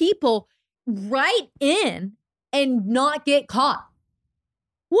multiple people right in and not get caught?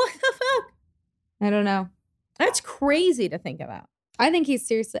 What the fuck? I don't know. That's crazy to think about. I think he's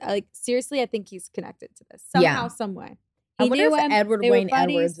seriously, I think he's connected to this somehow, some way. I wonder if Edward Wayne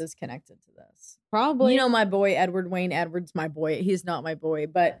Edwards is connected to this. Probably. You know, my boy, Edward Wayne Edwards, my boy. He's not my boy,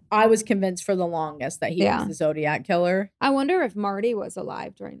 but I was convinced for the longest that he was the Zodiac killer. I wonder if Marty was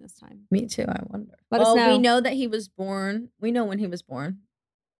alive during this time. Me too, I wonder. Let us know. We know that he was born. We know when he was born.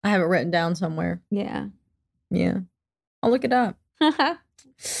 I have it written down somewhere. Yeah. Yeah. I'll look it up.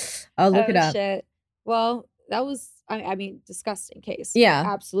 I'll look it up. Shit. Well, that was I mean, disgusting case. Yeah.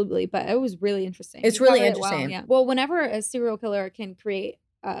 Absolutely. But it was really interesting. It's really interesting. Yeah. Well, whenever a serial killer can create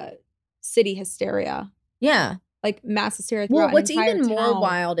city hysteria. Yeah. Like mass hysteria. Well, what's even town. more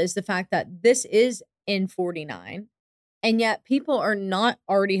wild is the fact that this is in 49, and yet people are not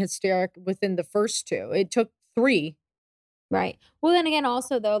already hysteric within the first 2. It took 3. Right. Well, then again,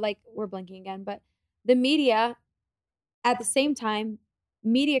 also though, like we're blinking again, but the media, at the same time,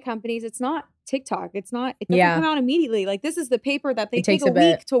 media companies, it's not TikTok. It doesn't come out immediately. Like this is the paper that they take a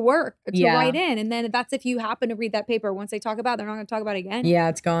week to work to write in. And then that's if you happen to read that paper. Once they talk about it, they're not going to talk about it again. Yeah,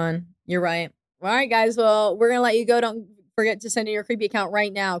 it's gone. You're right. All right, guys. Well, we're going to let you go. Don't forget to send in your creepy account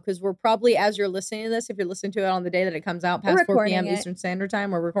right now, because we're probably, as you're listening to this, if you're listening to it on the day that it comes out past 4 p.m. Eastern Standard Time,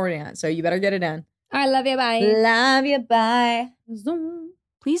 we're recording it. So you better get it in. I love you. Bye. Love you. Bye. Zoom.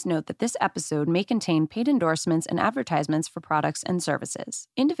 Please note that this episode may contain paid endorsements and advertisements for products and services.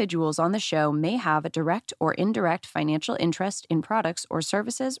 Individuals on the show may have a direct or indirect financial interest in products or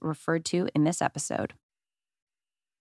services referred to in this episode.